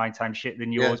time's, my time's shit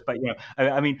than yeah, yours." But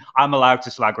I mean, I'm allowed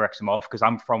to slag Wrexham off because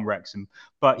I'm from Wrexham.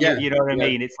 But yeah, you know what I yeah,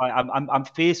 mean? It's like I'm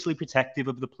fiercely protective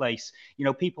of the place.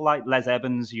 People like Les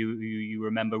Evans, you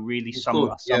remember, really of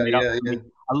course, sum yeah, it up yeah, for yeah, me.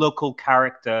 A local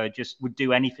character just would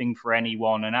do anything for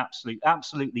anyone, and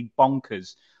absolutely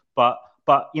bonkers. But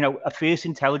a fierce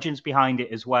intelligence behind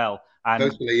it as well, and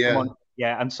totally, yeah, someone,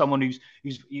 yeah, and someone who's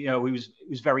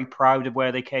very proud of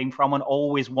where they came from and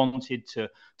always wanted to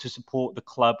support the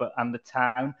club and the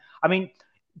town. I mean,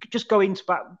 just going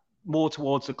back more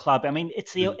towards the club. I mean,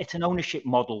 mm. it's an ownership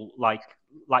model like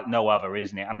no other,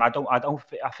 isn't it? And I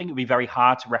think it'd be very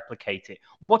hard to replicate it.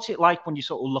 What's it like when you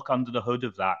sort of look under the hood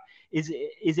of that? Is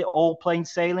it all plain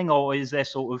sailing, or is there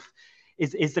sort of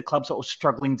is the club sort of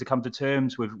struggling to come to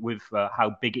terms with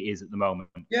how big it is at the moment?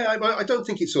 Yeah. I don't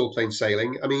think it's all plain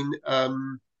sailing. I mean,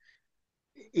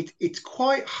 it's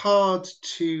quite hard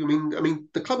to. I mean,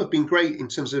 the club have been great in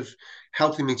terms of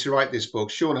helping me to write this book.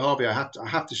 Sean Harvey, I have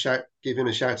to give him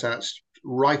a shout out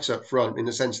right up front, in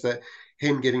the sense that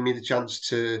him giving me the chance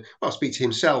to, well, speak to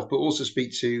himself, but also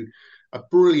speak to a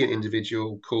brilliant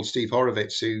individual called Steve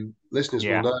Horowitz, who listeners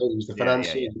will Yeah, know, who's the yeah, yeah,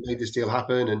 financier yeah. who made this deal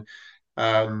happen, and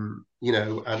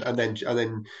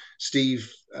then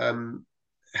Steve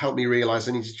helped me realize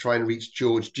I need to try and reach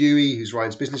George Dewey, who's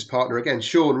Ryan's business partner. Again,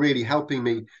 Sean really helping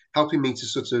me to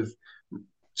sort of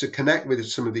to connect with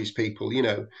some of these people.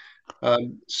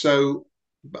 So,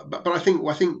 but I think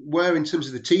where, in terms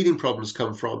of the teething problems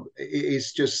come from,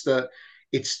 is just that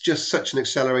it's just such an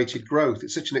accelerated growth.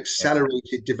 It's such an Yeah.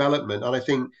 accelerated development, and I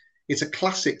think it's a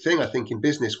classic thing. I think in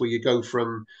business, where you go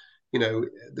from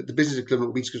the business equivalent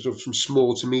will be sort of from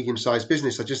small to medium-sized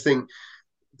business. I just think,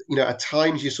 at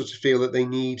times you sort of feel that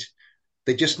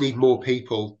they just need more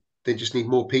people. They just need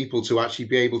more people to actually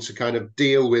be able to kind of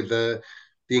deal with the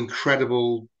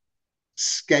incredible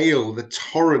scale, the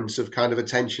torrents of kind of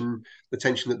attention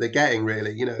that they're getting,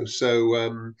 really.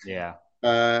 So Yeah.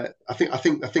 I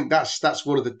think that's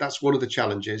one of the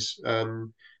challenges,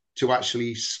 to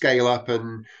actually scale up,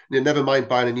 and never mind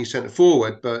buying a new centre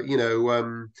forward, but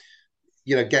getting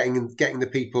the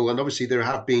people. And obviously there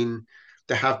have been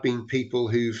people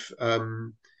who've,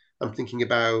 I'm thinking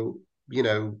about, we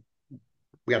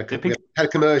had The we people, had a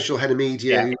commercial head of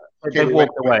media yeah, who came they've and went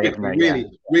walked quite away, haven't quickly, they? Yeah.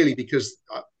 really, because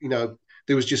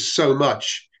there was just so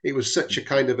much. It was such a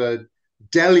kind of a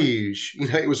deluge.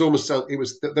 It was almost,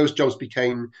 those jobs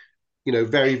became,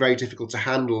 very, very difficult to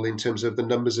handle in terms of the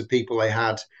numbers of people they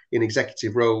had in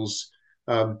executive roles,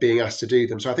 being asked to do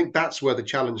them. So I think that's where the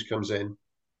challenge comes in.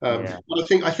 Yeah. But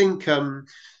I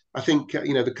think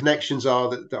the connections are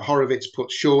that Horowitz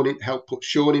helped put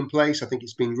Sean in place. I think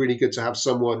it's been really good to have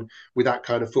someone with that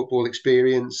kind of football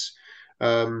experience.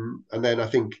 And then I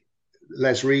think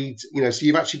Les Reed, so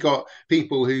you've actually got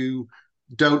people who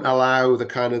don't allow the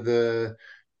kind of the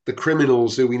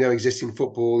criminals who we know exist in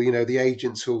football, the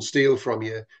agents who'll steal from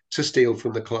you, to steal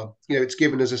from the club. It's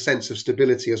given us a sense of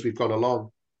stability as we've gone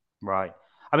along. Right.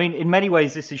 I mean, in many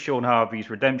ways, this is Sean Harvey's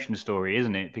redemption story,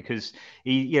 isn't it? Because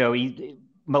he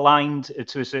maligned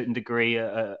to a certain degree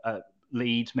at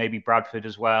Leeds, maybe Bradford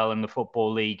as well, and the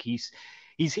Football League.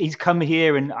 He's come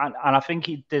here, and I think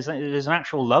there's an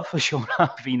actual love for Sean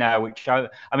Harvey now, which I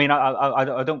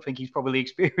don't think he's probably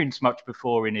experienced much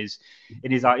before in his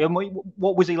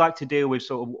what was he like to deal with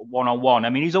sort of one-on-one?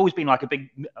 I mean, he's always been like a bit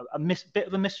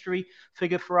of a mystery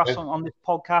figure for us on this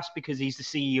podcast, because he's the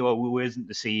CEO who isn't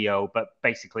the CEO, but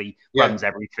basically runs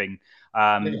everything.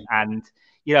 And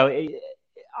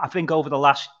I think over the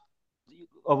last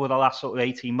sort of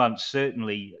 18 months,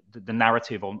 certainly the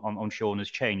narrative on Sean has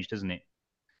changed, hasn't it?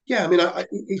 Yeah, I mean,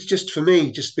 it's just, for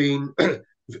me, just been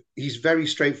he's very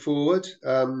straightforward. He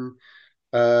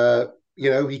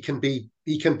can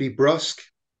be brusque,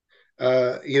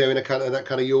 in that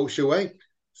kind of Yorkshire way.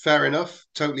 Fair enough,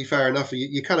 totally fair enough.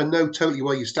 You kind of know totally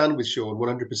where you stand with Sean,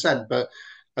 100%.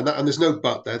 And there's no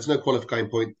but there. There's no qualifying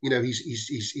point.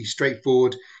 He's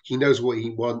straightforward. He knows what he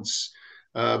wants.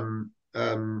 There's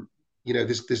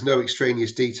no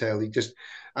extraneous detail.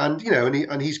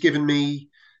 And he's given me,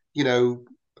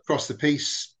 across the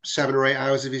piece, 7 or 8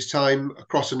 hours of his time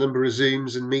across a number of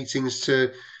Zooms and meetings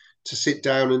to sit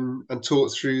down and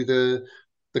talk through the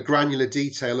granular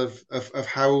detail of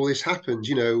how all this happened.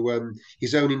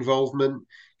 His own involvement,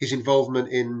 his involvement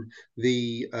in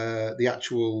the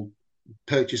actual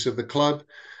purchase of the club,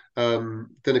 the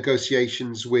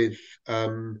negotiations with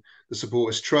the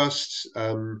supporters trust,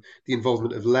 the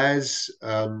involvement of Les.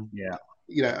 Yeah.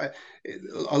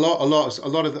 A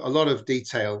lot of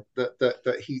detail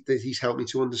that he's helped me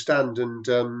to understand. And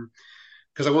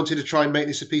because I wanted to try and make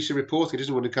this a piece of reporting. I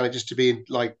didn't want to kind of just to be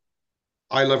like,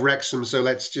 I love Wrexham, so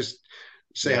let's just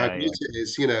say how great it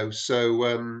is. So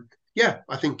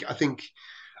I think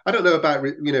I don't know about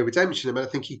redemption. I mean, I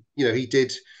think he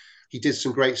did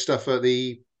some great stuff at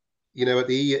the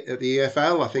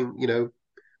EFL. I think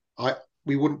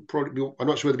we wouldn't probably. I'm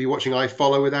not sure whether to be watching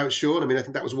iFollow without Sean. I mean, I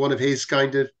think that was one of his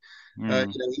kind of.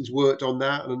 He's worked on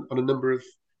that, and on a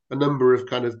number of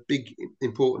kind of big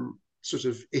important sort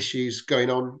of issues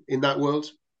going on in that world.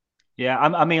 Yeah,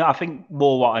 I mean, I think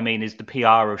more what I mean is the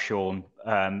PR of Sean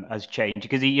has changed,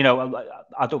 because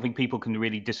I don't think people can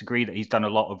really disagree that he's done a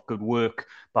lot of good work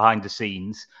behind the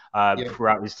scenes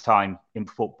throughout his time in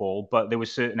football. But there were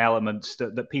certain elements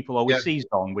that people always seized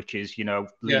on, which is,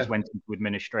 Leeds went into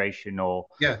administration, or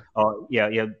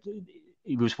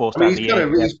he was forced out. He's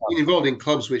been involved in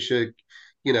clubs which are,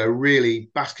 really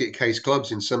basket case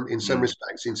clubs in some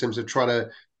respects, in terms of trying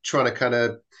to kind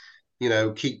of,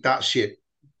 keep that ship,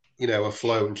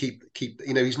 afloat, and keep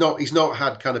he's not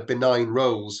had kind of benign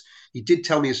roles. He did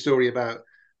tell me a story about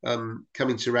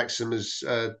coming to Wrexham as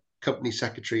company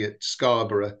secretary at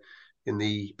Scarborough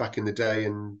back in the day,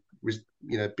 and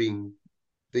being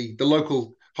the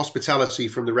local hospitality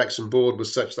from the Wrexham board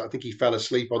was such that I think he fell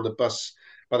asleep on the bus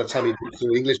by the time he got to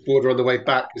the English border on the way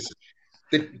back.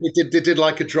 They did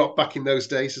like a drop back in those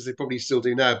days, as they probably still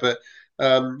do now. But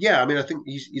I mean, I think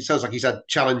it sounds like he's had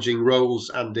challenging roles,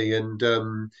 Andy, and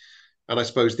I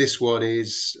suppose this one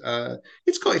is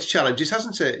it's got its challenges,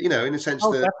 hasn't it? In a sense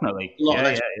that definitely a lot of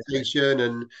expectation,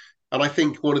 and I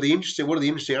think one of the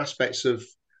interesting aspects of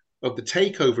the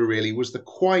takeover really was the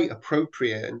quite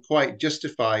appropriate and quite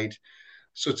justified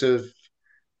sort of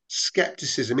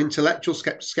skepticism, intellectual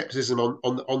skepticism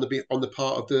on the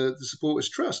part of the supporters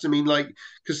trust. I mean, like,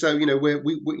 because so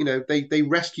we they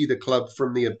rescue the club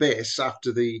from the abyss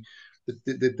after the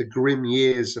grim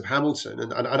years of Hamilton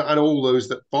and all those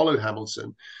that followed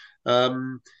Hamilton.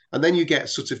 And then you get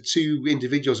sort of two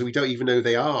individuals who we don't even know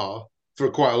they are for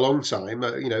quite a long time,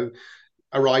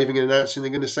 arriving and announcing they're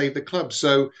going to save the club.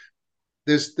 So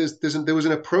there was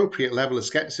an appropriate level of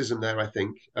skepticism there, I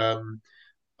think,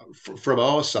 from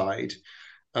our side,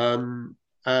 and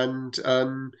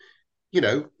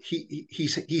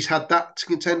he's had that to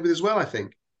contend with as well, I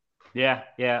think. Yeah,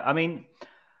 yeah. I mean,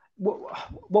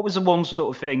 what was the one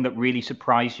sort of thing that really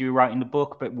surprised you writing the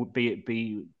book? But would it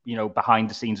be behind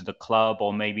the scenes of the club,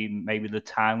 or maybe the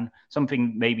town,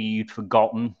 something maybe you'd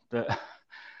forgotten that?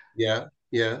 Yeah,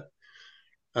 yeah.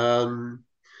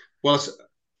 Well,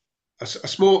 a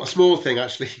small thing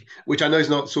actually, which I know is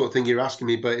not the sort of thing you're asking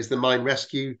me, but is the mine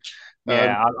rescue.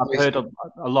 Yeah, I've heard a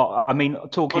lot. I mean,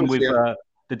 talking with Honestly,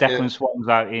 the yeah, Declan Swans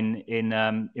out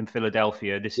in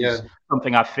Philadelphia, this yeah, is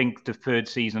something I think the third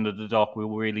season of the doc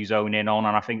will really zone in on,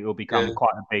 and I think it will become yeah.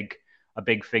 quite a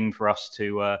big thing for us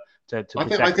to I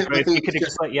think I protect. think But I if you think could it's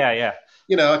just, explain, yeah,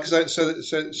 yeah, because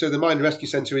so the mine rescue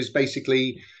center is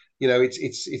basically,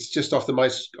 it's just off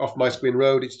Mice Green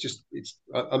Road.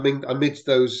 I mean, amidst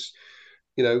those,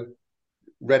 you know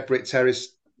red brick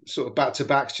terrace sort of back to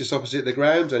backs just opposite the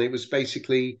ground, and it was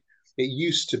basically, it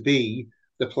used to be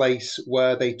the place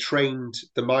where they trained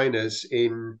the miners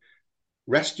in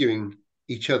rescuing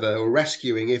each other, or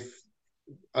rescuing if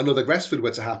another Gresford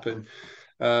were to happen.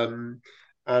 Um,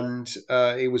 and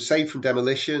it was saved from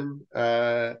demolition,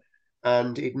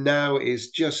 and it now is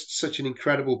just such an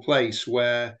incredible place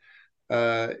where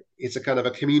it's a kind of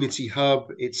a community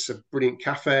hub. It's a brilliant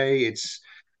cafe.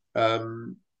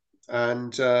 Um,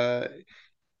 and I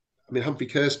mean, Humphrey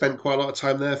Kerr spent quite a lot of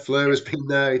time there. Fleur has been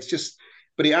there. It's just,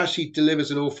 but it actually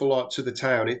delivers an awful lot to the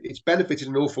town. It's benefited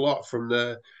an awful lot from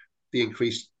the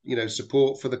increased,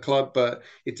 support for the club, but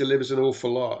it delivers an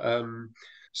awful lot.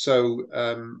 So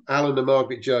Alan and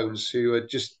Margaret Jones, who are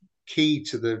just key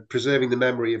to the preserving the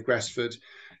memory of Gresford,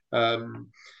 um,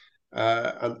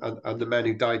 and the men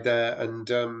who died there,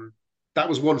 and that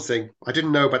was one thing I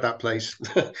didn't know about that place.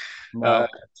 uh, no,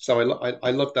 so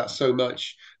I love that so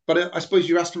much. But I suppose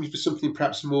you're asking me for something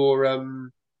perhaps more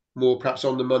perhaps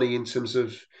on the money in terms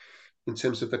of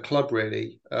the club,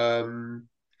 really.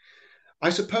 I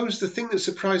suppose the thing that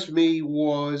surprised me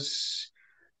was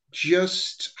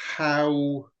just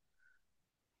how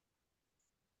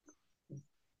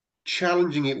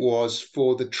challenging it was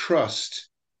for the trust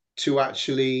to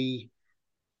actually.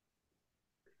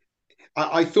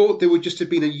 I thought there would just have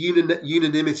been a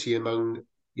unanimity among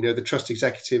the trust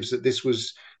executives that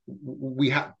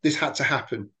this had to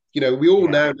happen. We all yeah,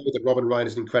 now know that Robin Ryan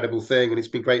is an incredible thing, and it's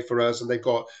been great for us. And they've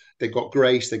got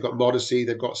grace, they've got modesty,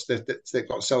 they've got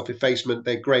self effacement.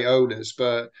 They're great owners,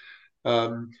 but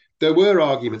um, there were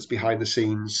arguments behind the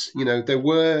scenes. There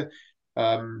were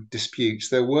disputes.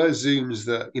 There were Zooms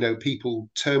that people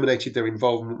terminated their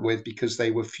involvement with because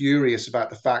they were furious about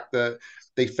the fact that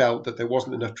they felt that there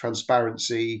wasn't enough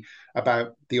transparency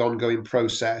about the ongoing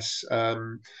process.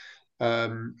 Um,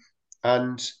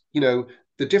 and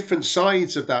the different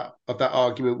sides of that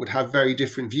argument would have very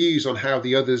different views on how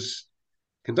the others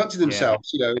conducted yeah,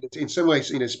 themselves. In some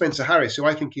ways, Spencer Harris, who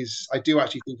I do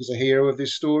actually think is a hero of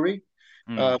this story,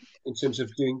 mm, in terms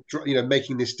of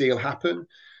making this deal happen.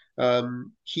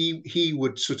 He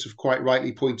would sort of quite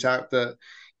rightly point out that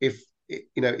if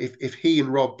if he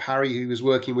and Rob Parry, who he was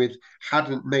working with,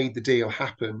 hadn't made the deal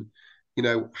happen,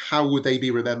 how would they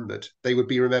be remembered? They would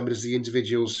be remembered as the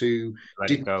individuals who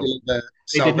let it didn't go. deliver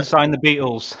They didn't salvation. sign the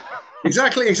Beatles.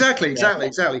 Exactly, exactly, Yeah, exactly,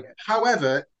 exactly.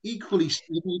 However, equally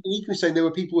saying, there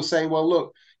were people who were saying, well,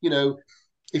 look,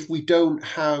 if we don't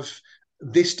have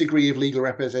this degree of legal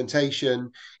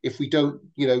representation, if we don't,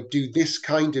 do this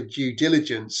kind of due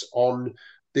diligence on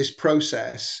this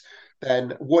process,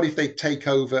 then what if they take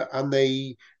over and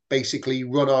they basically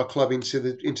run our club into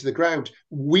the ground?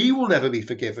 We will never be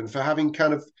forgiven for having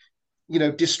kind of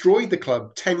destroyed the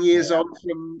club 10 years yeah, on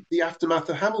from the aftermath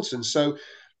of Hamilton. So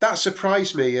that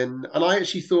surprised me. And I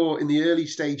actually thought in the early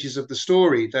stages of the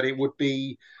story that it would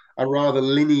be a rather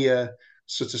linear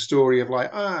sort of story of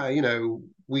like,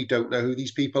 we don't know who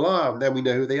these people are, and then we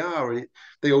know who they are, and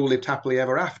they all lived happily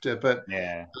ever after. But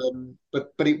yeah,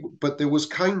 but there was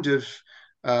kind of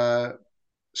uh,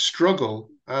 struggle,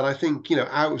 and I think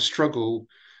out of struggle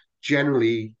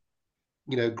generally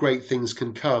great things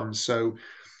can come. So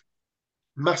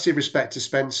massive respect to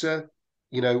Spencer,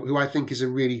 who I think is a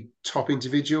really top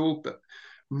individual, but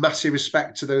massive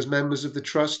respect to those members of the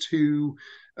trust who,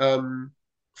 um,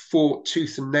 fought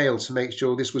tooth and nail to make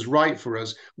sure this was right for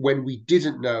us when we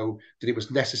didn't know that it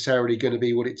was necessarily going to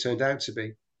be what it turned out to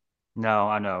be. No,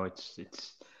 I know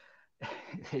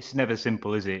it's never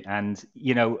simple, is it? And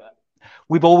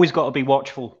we've always got to be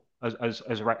watchful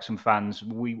as Wrexham fans.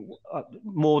 We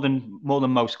more than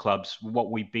most clubs, what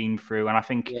we've been through, and I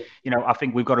think Yeah, I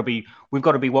think we've got to be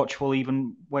watchful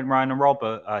even when Ryan and Rob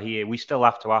are here. We still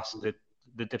have to ask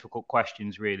the difficult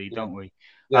questions, really, yeah, don't we?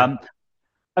 yeah. Um,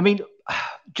 I mean,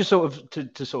 just sort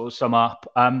of to sort of sum up,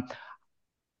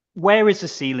 where is the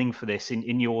ceiling for this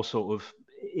in your sort of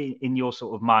in your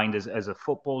sort of mind as a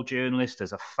football journalist,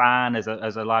 as a fan, as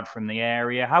a lad from the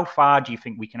area? How far do you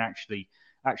think we can actually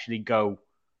go?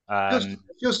 It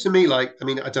feels to me like, I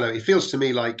mean, I don't know. It feels to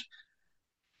me like,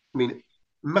 I mean,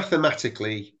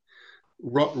 mathematically,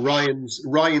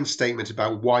 Ryan's statement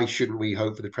about why shouldn't we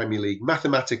hope for the Premier League,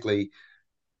 mathematically,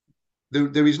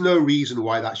 there is no reason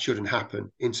why that shouldn't happen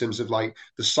in terms of like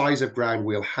the size of ground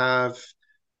we'll have,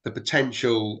 the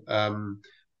potential,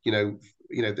 you know,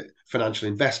 the financial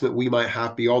investment we might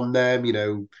have beyond them,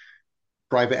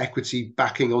 private equity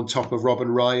backing on top of Rob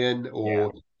and Ryan, Yeah,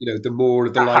 or the more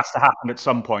of the that like. has to happen at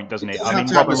some point, doesn't It it? does I have mean,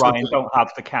 to Rob happen at and some Ryan point. don't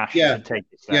have the cash Yeah, to take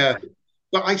it there. yeah.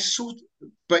 But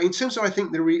but in terms of, I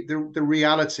think the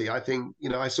reality, I think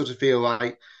I sort of feel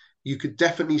like you could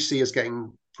definitely see us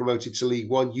getting promoted to League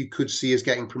One. You could see us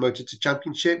getting promoted to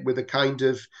Championship with a kind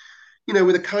of,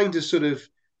 sort of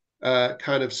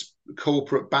kind of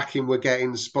corporate backing we're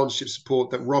getting, sponsorship support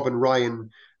that Rob and Ryan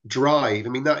drive. I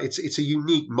mean, that it's a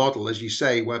unique model, as you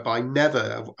say, whereby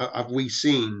never have we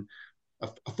seen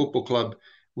a football club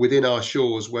within our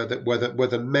shores where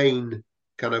the main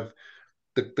kind of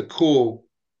the core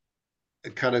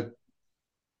kind of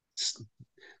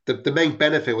the main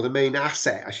benefit, or the main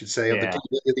asset, I should say, of Yeah,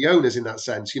 the owners in that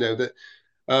sense. That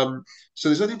so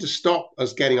there's nothing to stop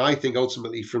us getting, I think,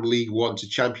 ultimately from League One to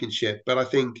Championship. But I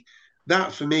think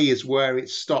that for me is where it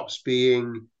stops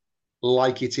being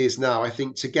like it is now. I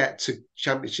think to get to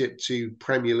Championship to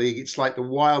Premier League, it's like the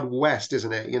Wild West,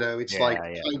 isn't it? It's like yeah,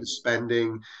 yeah. kind of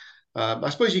spending. I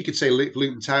suppose you could say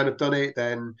Luton Town have done it.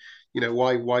 Then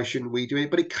why shouldn't we do it?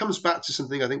 But it comes back to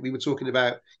something I think we were talking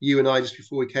about, you and I, just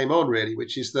before we came on, really,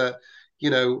 which is that you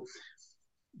know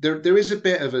there is a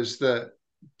bit of us that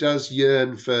does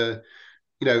yearn for,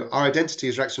 our identity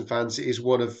as Wrexham fans is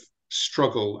one of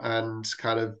struggle and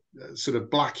kind of sort of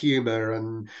black humor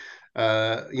and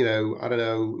I don't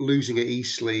know, losing at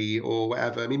Eastleigh or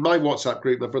whatever. I mean, my WhatsApp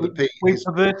group, my brother We, Pete, we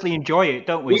perversely enjoy it,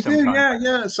 don't we? we do, Sometimes. yeah,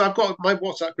 yeah. So I've got my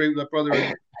WhatsApp group with my brother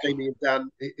and Jamie and Dan.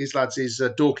 His lads is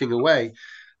Dorking Away,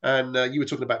 and you were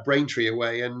talking about Braintree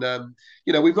Away, and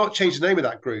we've not changed the name of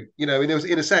that group. In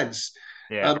a sense.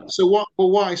 Yeah, So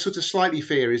what I sort of slightly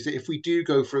fear is that if we do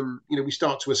go from, we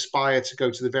start to aspire to go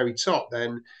to the very top,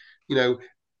 then, you know,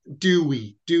 do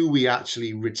we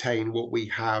actually retain what we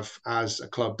have as a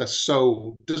club? The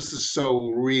soul, does the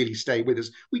soul really stay with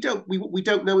us? We don't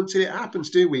know until it happens,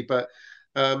 do we? But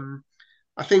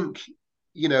I think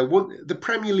the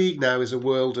Premier League now is a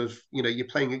world of,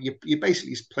 you're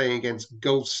basically playing against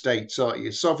Gulf states, aren't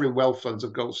you? Sovereign wealth funds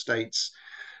of Gulf states.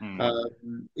 mm.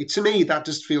 To me, that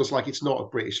just feels like it's not a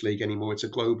British league anymore. It's a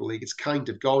global league. It's kind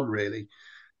of gone, really.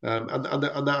 And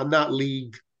that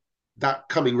league, that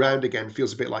coming round again,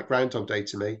 feels a bit like Groundhog Day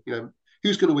to me.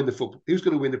 Who's going to win the football? Who's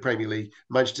going to win the Premier League?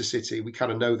 Manchester City. We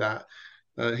kind of know that.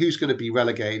 Who's going to be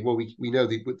relegated? Well, we know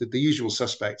the usual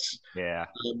suspects. Yeah.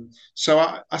 So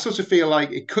I sort of feel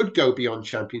like it could go beyond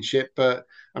Championship, but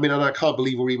I mean, and I can't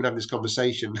believe we're even having this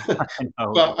conversation.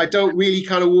 No. But I don't really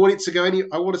kind of want it to go any.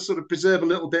 I want to sort of preserve a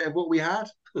little bit of what we had.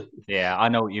 Yeah, I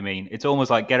know what you mean. It's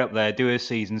almost like get up there, do a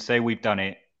season, say we've done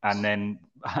it, and then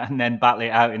and then battle it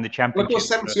out in the Well, of course,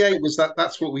 championship. '78 was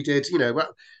that's what we did.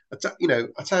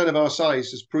 A town of our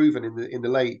size has proven in the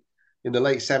late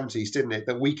 '70s, didn't it,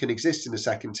 that we can exist in the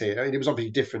second tier. I mean, it was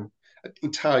obviously different,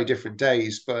 entirely different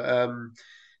days, but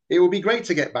it would be great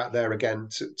to get back there again.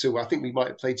 To I think we might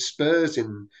have played Spurs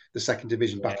in the second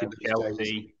division Yeah, back in those days.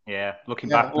 Chelsea. Yeah, looking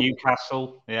Yeah, back,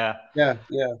 Newcastle. Yeah, yeah,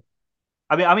 yeah,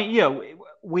 I mean,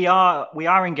 we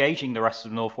are engaging the rest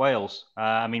of North Wales.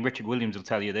 I mean, Richard Williams will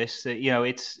tell you this. That,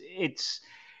 it's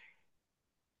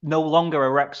no longer a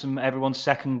Wrexham everyone's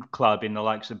second club in the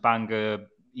likes of Bangor.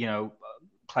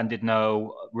 Llandudno,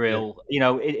 yeah, Real.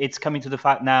 It's coming to the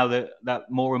fact now that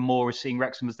more and more are seeing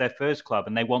Wrexham as their first club,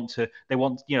 and they want to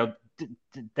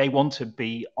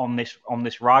be on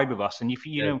this ride with us. And if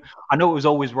yeah, I know it was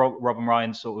always Rob and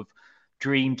Ryan's sort of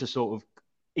dream to sort of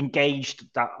engaged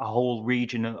that whole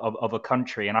region of a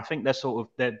country, and I think they're sort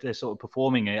of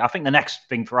performing it. I think the next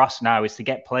thing for us now is to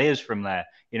get players from there.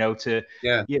 To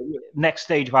Yeah. next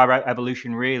stage of our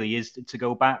evolution really is to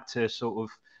go back to sort of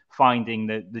finding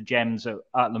the gems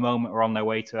at the moment are on their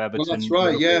way to Well, that's Everton,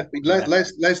 right. Yeah, Liverpool. I mean, Yeah,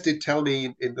 Les did tell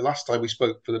me in the last time we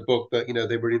spoke for the book that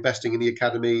they were investing in the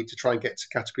academy to try and get to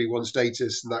Category One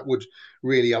status, and that would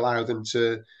really allow them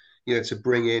to, to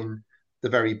bring in the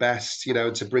very best,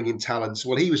 and to bring in talents.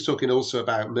 Well, he was talking also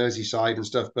about Merseyside and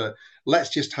stuff, but let's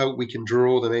just hope we can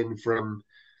draw them in from,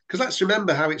 because let's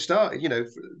remember how it started.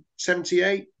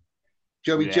 78,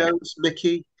 Joey yeah, Jones,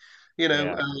 Mickey. You know,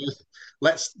 yeah. uh,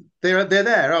 let's they're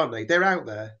there, aren't they? They're out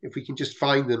there. If we can just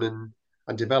find them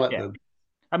and develop Yeah. them.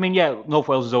 I mean, yeah, North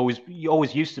Wales is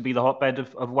always used to be the hotbed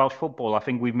of Welsh football. I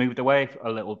think we've moved away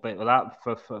a little bit with that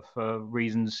for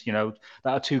reasons, that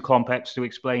are too complex to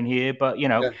explain here. But,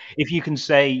 Yeah, if you can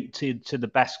say to the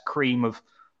best cream of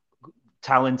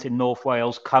talent in North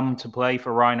Wales, come to play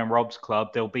for Ryan and Rob's club,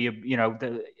 there'll be yeah,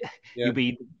 you'll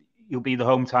be you'll be the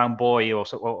hometown boy or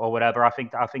whatever. I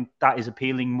think that is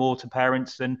appealing more to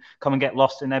parents than come and get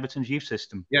lost in Everton's youth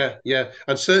system. yeah,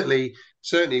 and certainly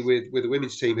with the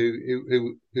women's team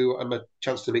who I'm a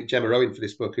chance to meet Gemma Owen for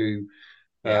this book, who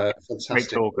Yeah, great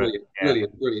fantastic, talker. Yeah.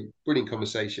 brilliant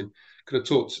conversation. Could have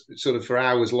talked sort of for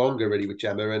hours longer really with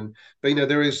Gemma, but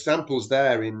there are examples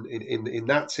there in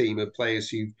that team of players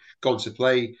who've gone to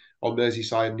play on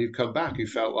Merseyside and who've come back who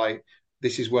felt like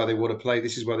this is where they want to play,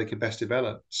 this is where they can best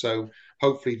develop. So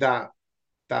hopefully that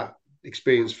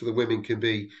experience for the women can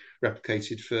be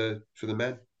replicated for the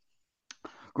men.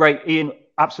 Great, Ian.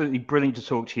 Absolutely brilliant to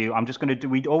talk to you. I'm just going to do.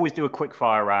 We always do a quick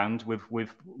fire round with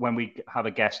when we have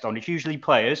a guest on. It's usually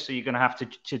players, so you're going to have to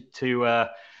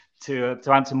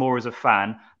answer more as a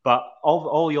fan. But of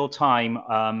all your time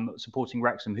supporting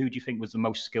Wrexham, who do you think was the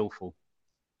most skillful?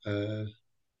 Uh,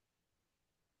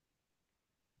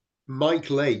 Mike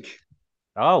Lake.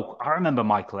 Oh, I remember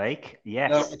Mike Lake.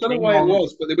 Now, Yes, I don't know came why it on.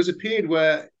 was, but there was a period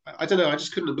where I don't know. I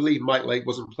just couldn't believe Mike Lake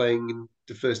wasn't playing in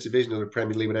the first division or the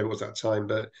Premier League, whatever it was that time.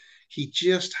 But he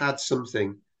just had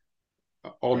something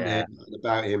on him Yeah, and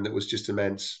about him that was just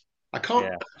immense. I can't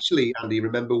yeah. actually, Andy,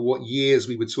 remember what years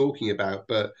we were talking about,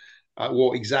 but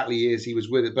what exactly years he was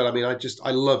with it. But I mean,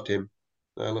 I loved him.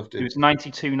 I loved It him. was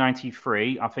 92,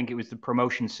 93. I think it was the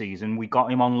promotion season. We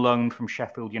got him on loan from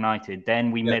Sheffield United.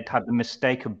 Then we Yeah. had the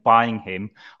mistake of buying him.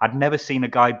 I'd never seen a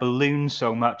guy balloon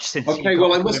so much since he Okay. got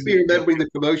Well, I to must be Liverpool. remembering the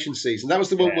promotion season. That was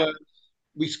the one Yeah, where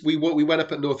we went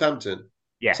up at Northampton.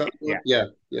 yeah, Is that the yeah. one? Yeah,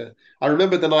 yeah. I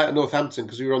remember the night at Northampton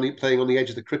because we were playing on the edge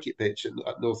of the cricket pitch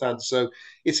at Northampton. So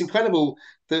it's incredible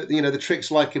that the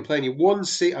tricks like and playing.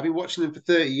 I've been watching them for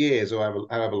 30 years or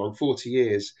however long, 40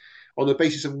 years. On the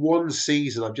basis of one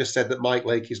season, I've just said that Mike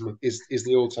Lake is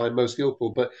the all-time most skillful,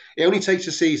 but it only takes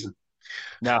a season.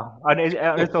 No, and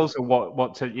it's also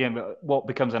what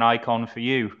becomes an icon for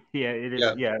you. Yeah, it is.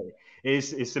 Yeah, Yeah, it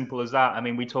is as simple as that. I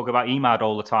mean, we talk about Emad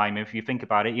all the time. If you think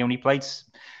about it, he only played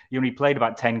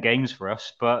about 10 games for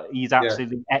us, but he's yeah,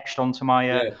 absolutely etched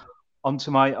yeah,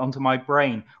 onto my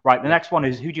brain. Right, the yeah. next one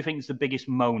is, who do you think is the biggest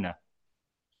moaner?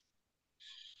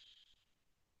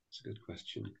 That's a good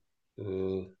question.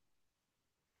 Uh,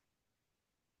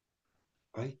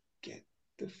 I get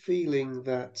the feeling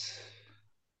that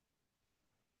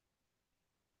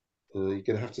you're going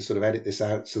to have to sort of edit this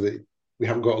out so that we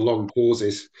haven't got long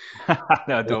pauses.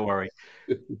 No, don't worry.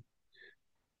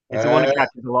 It's the one Uh, that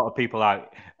catches a lot of people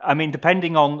out. I mean,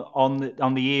 depending on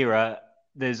the era,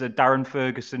 there's a Darren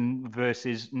Ferguson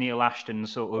versus Neil Ashton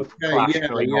sort of okay, clash yeah,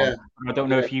 going on. yeah, I don't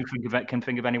know yeah, if you can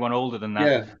think of anyone older than that.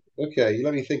 yeah. Okay,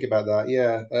 let me think about that.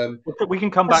 Yeah, We can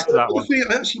come I back to sort of that got the one.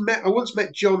 feeling I once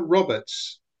met John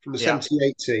Roberts from the Yeah.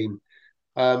 '78 team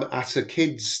at a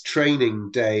kids'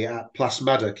 training day at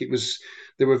Plasmaddock.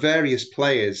 There were various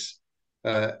players,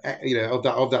 of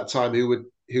that time who would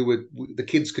the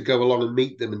kids could go along and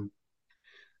meet them, and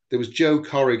there was Joe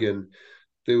Corrigan,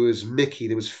 there was Mickey,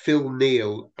 there was Phil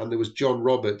Neal, and there was John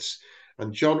Roberts.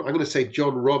 And I'm going to say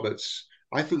John Roberts.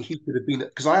 I think he could have been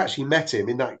because I actually met him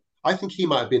in that. I think he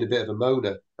might have been a bit of a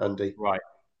moaner, Andy. Right.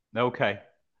 Okay.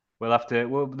 We'll have to.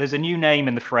 Well, there's a new name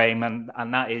in the frame,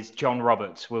 and that is John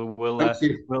Roberts. Thank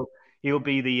you, He'll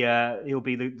be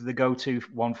the go-to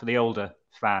one for the older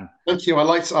fan. thank you. I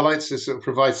like to sort of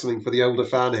provide something for the older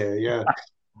fan here. Yeah.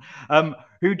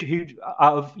 Who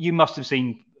out of you must have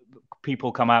seen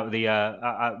people come out of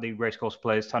the racecourse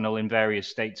players tunnel in various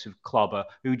states of clobber.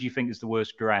 Who do you think is the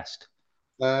worst dressed?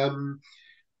 Um,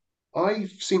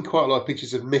 I've seen quite a lot of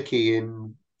pictures of Mickey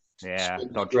in Yeah,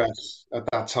 splendid dodgy. dress at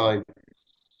that time.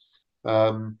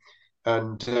 Um,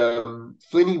 And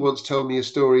Flinney once told me a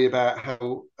story about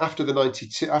how after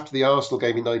the Arsenal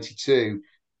game in '92,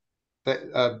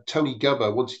 that Tony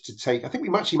Gubba wanted to take. I think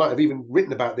we actually might have even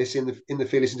written about this in the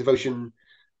Fearless in Devotion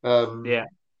Yeah,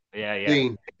 yeah, yeah.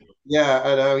 scene. Yeah,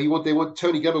 and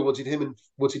Tony Gubba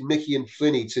wanted Mickey and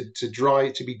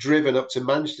Flinney to be driven up to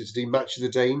Manchester to do match of the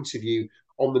day interview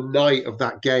on the night of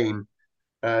that game.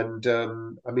 And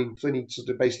I mean, Flinney sort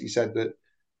of basically said that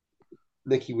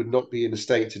Mickey would not be in a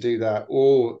state to do that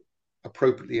or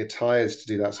appropriately attired to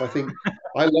do that. So I think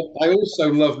I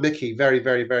also love Mickey very,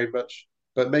 very, very much,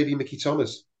 but maybe Mickey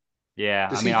Thomas. Yeah,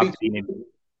 I Does mean, he I've feature? seen him.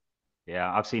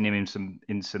 Yeah, I've seen him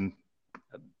in some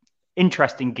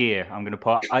interesting gear. I'm going to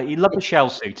put. He loved the shell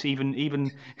suits, even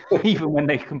even when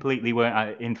they completely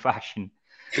weren't in fashion.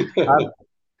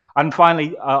 And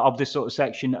finally, of this sort of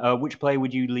section, which player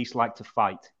would you least like to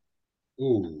fight?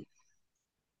 Ooh,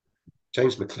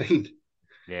 James McLean.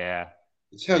 Yeah,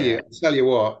 Tell you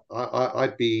what,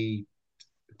 I'd be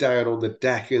down on the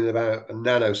deck in about a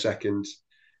nanosecond.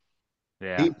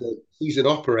 yeah. He's an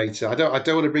operator. I don't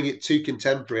want to bring it too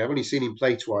contemporary. I've only seen him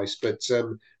play twice, but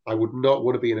I would not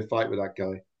want to be in a fight with that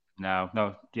guy. No,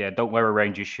 no, yeah. Don't wear a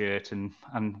Rangers shirt and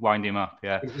wind him up.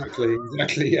 Yeah.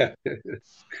 Exactly, yeah.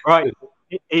 Right,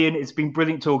 Ian. It's been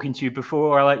brilliant talking to you.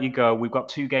 Before I let you go, we've got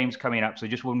two games coming up, so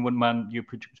just wouldn't mind your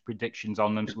predictions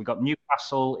on them. So we've got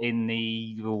Newcastle in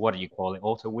the, what do you call it?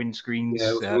 Auto Yeah,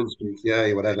 windscreens.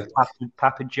 yeah, whatever.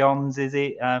 Papa John's, is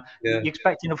it? Yeah. You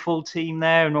expecting a full team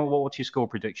there? And what's your score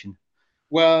prediction?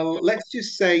 Well, let's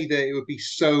just say that it would be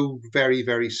so very,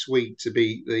 very sweet to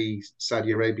beat the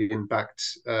Saudi Arabian backed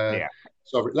Yeah.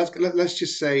 sovereign. Let's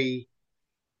just say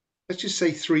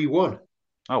 3-1.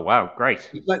 Oh wow, great.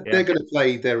 Yeah, They're going to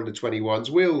play their under 21s.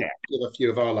 We'll yeah, give a few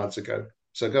of our lads a go.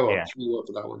 So go on, yeah. 3-1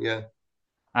 for that one. Yeah.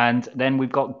 And then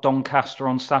we've got Doncaster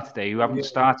on Saturday, who haven't Yeah.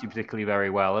 started particularly very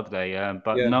well, have they?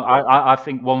 But Yeah. no, I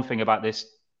think one thing about this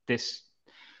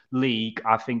league,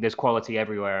 I think there's quality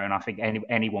everywhere, and I think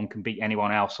anyone can beat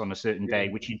anyone else on a certain day,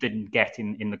 which you didn't get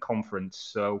in the conference.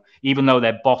 So even though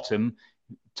they're bottom,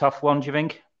 tough one, do you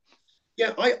think?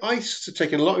 Yeah, I sort of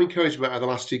taken a lot of encouragement out of the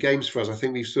last two games for us. I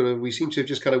think we seem to have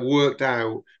just kind of worked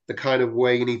out the kind of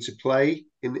way you need to play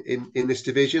in this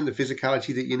division, the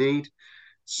physicality that you need.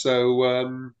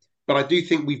 So, but I do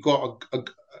think we've got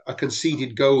a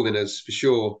conceded goal in us for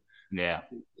sure. Yeah.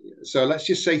 So let's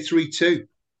just say 3-2.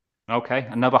 Okay,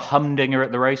 another humdinger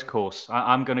at the racecourse.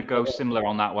 I'm going to go similar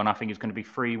on that one. I think it's going to be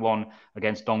 3-1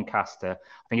 against Doncaster.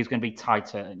 I think it's going to be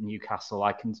tighter at Newcastle.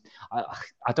 I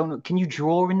don't know. Can you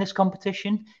draw in this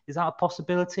competition? Is that a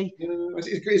possibility? Is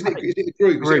it a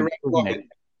group? Is it a round Isn't it? robin?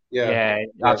 Yeah. Yeah.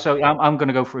 Yeah. So I'm going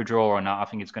to go for a draw on that. I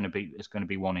think it's going to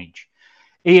be one each.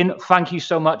 Ian, thank you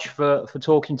so much for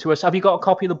talking to us. Have you got a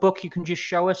copy of the book you can just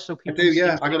show us so I people do. can see?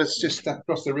 Yeah. I'm going to just step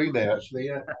across the room there. Actually.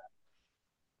 Yeah.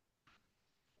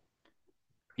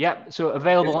 Yeah, so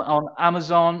available on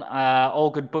Amazon,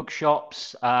 all good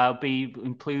bookshops, be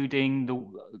including the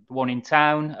one in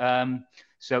town.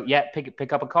 So yeah,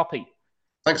 pick up a copy.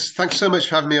 Thanks so much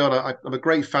for having me on. I'm a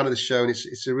great fan of the show, and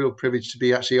it's a real privilege to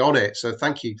be actually on it. So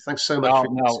thank you. Thanks so much Oh for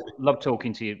no, love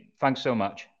talking to you. Thanks so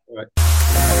much. All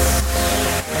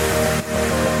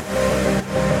right.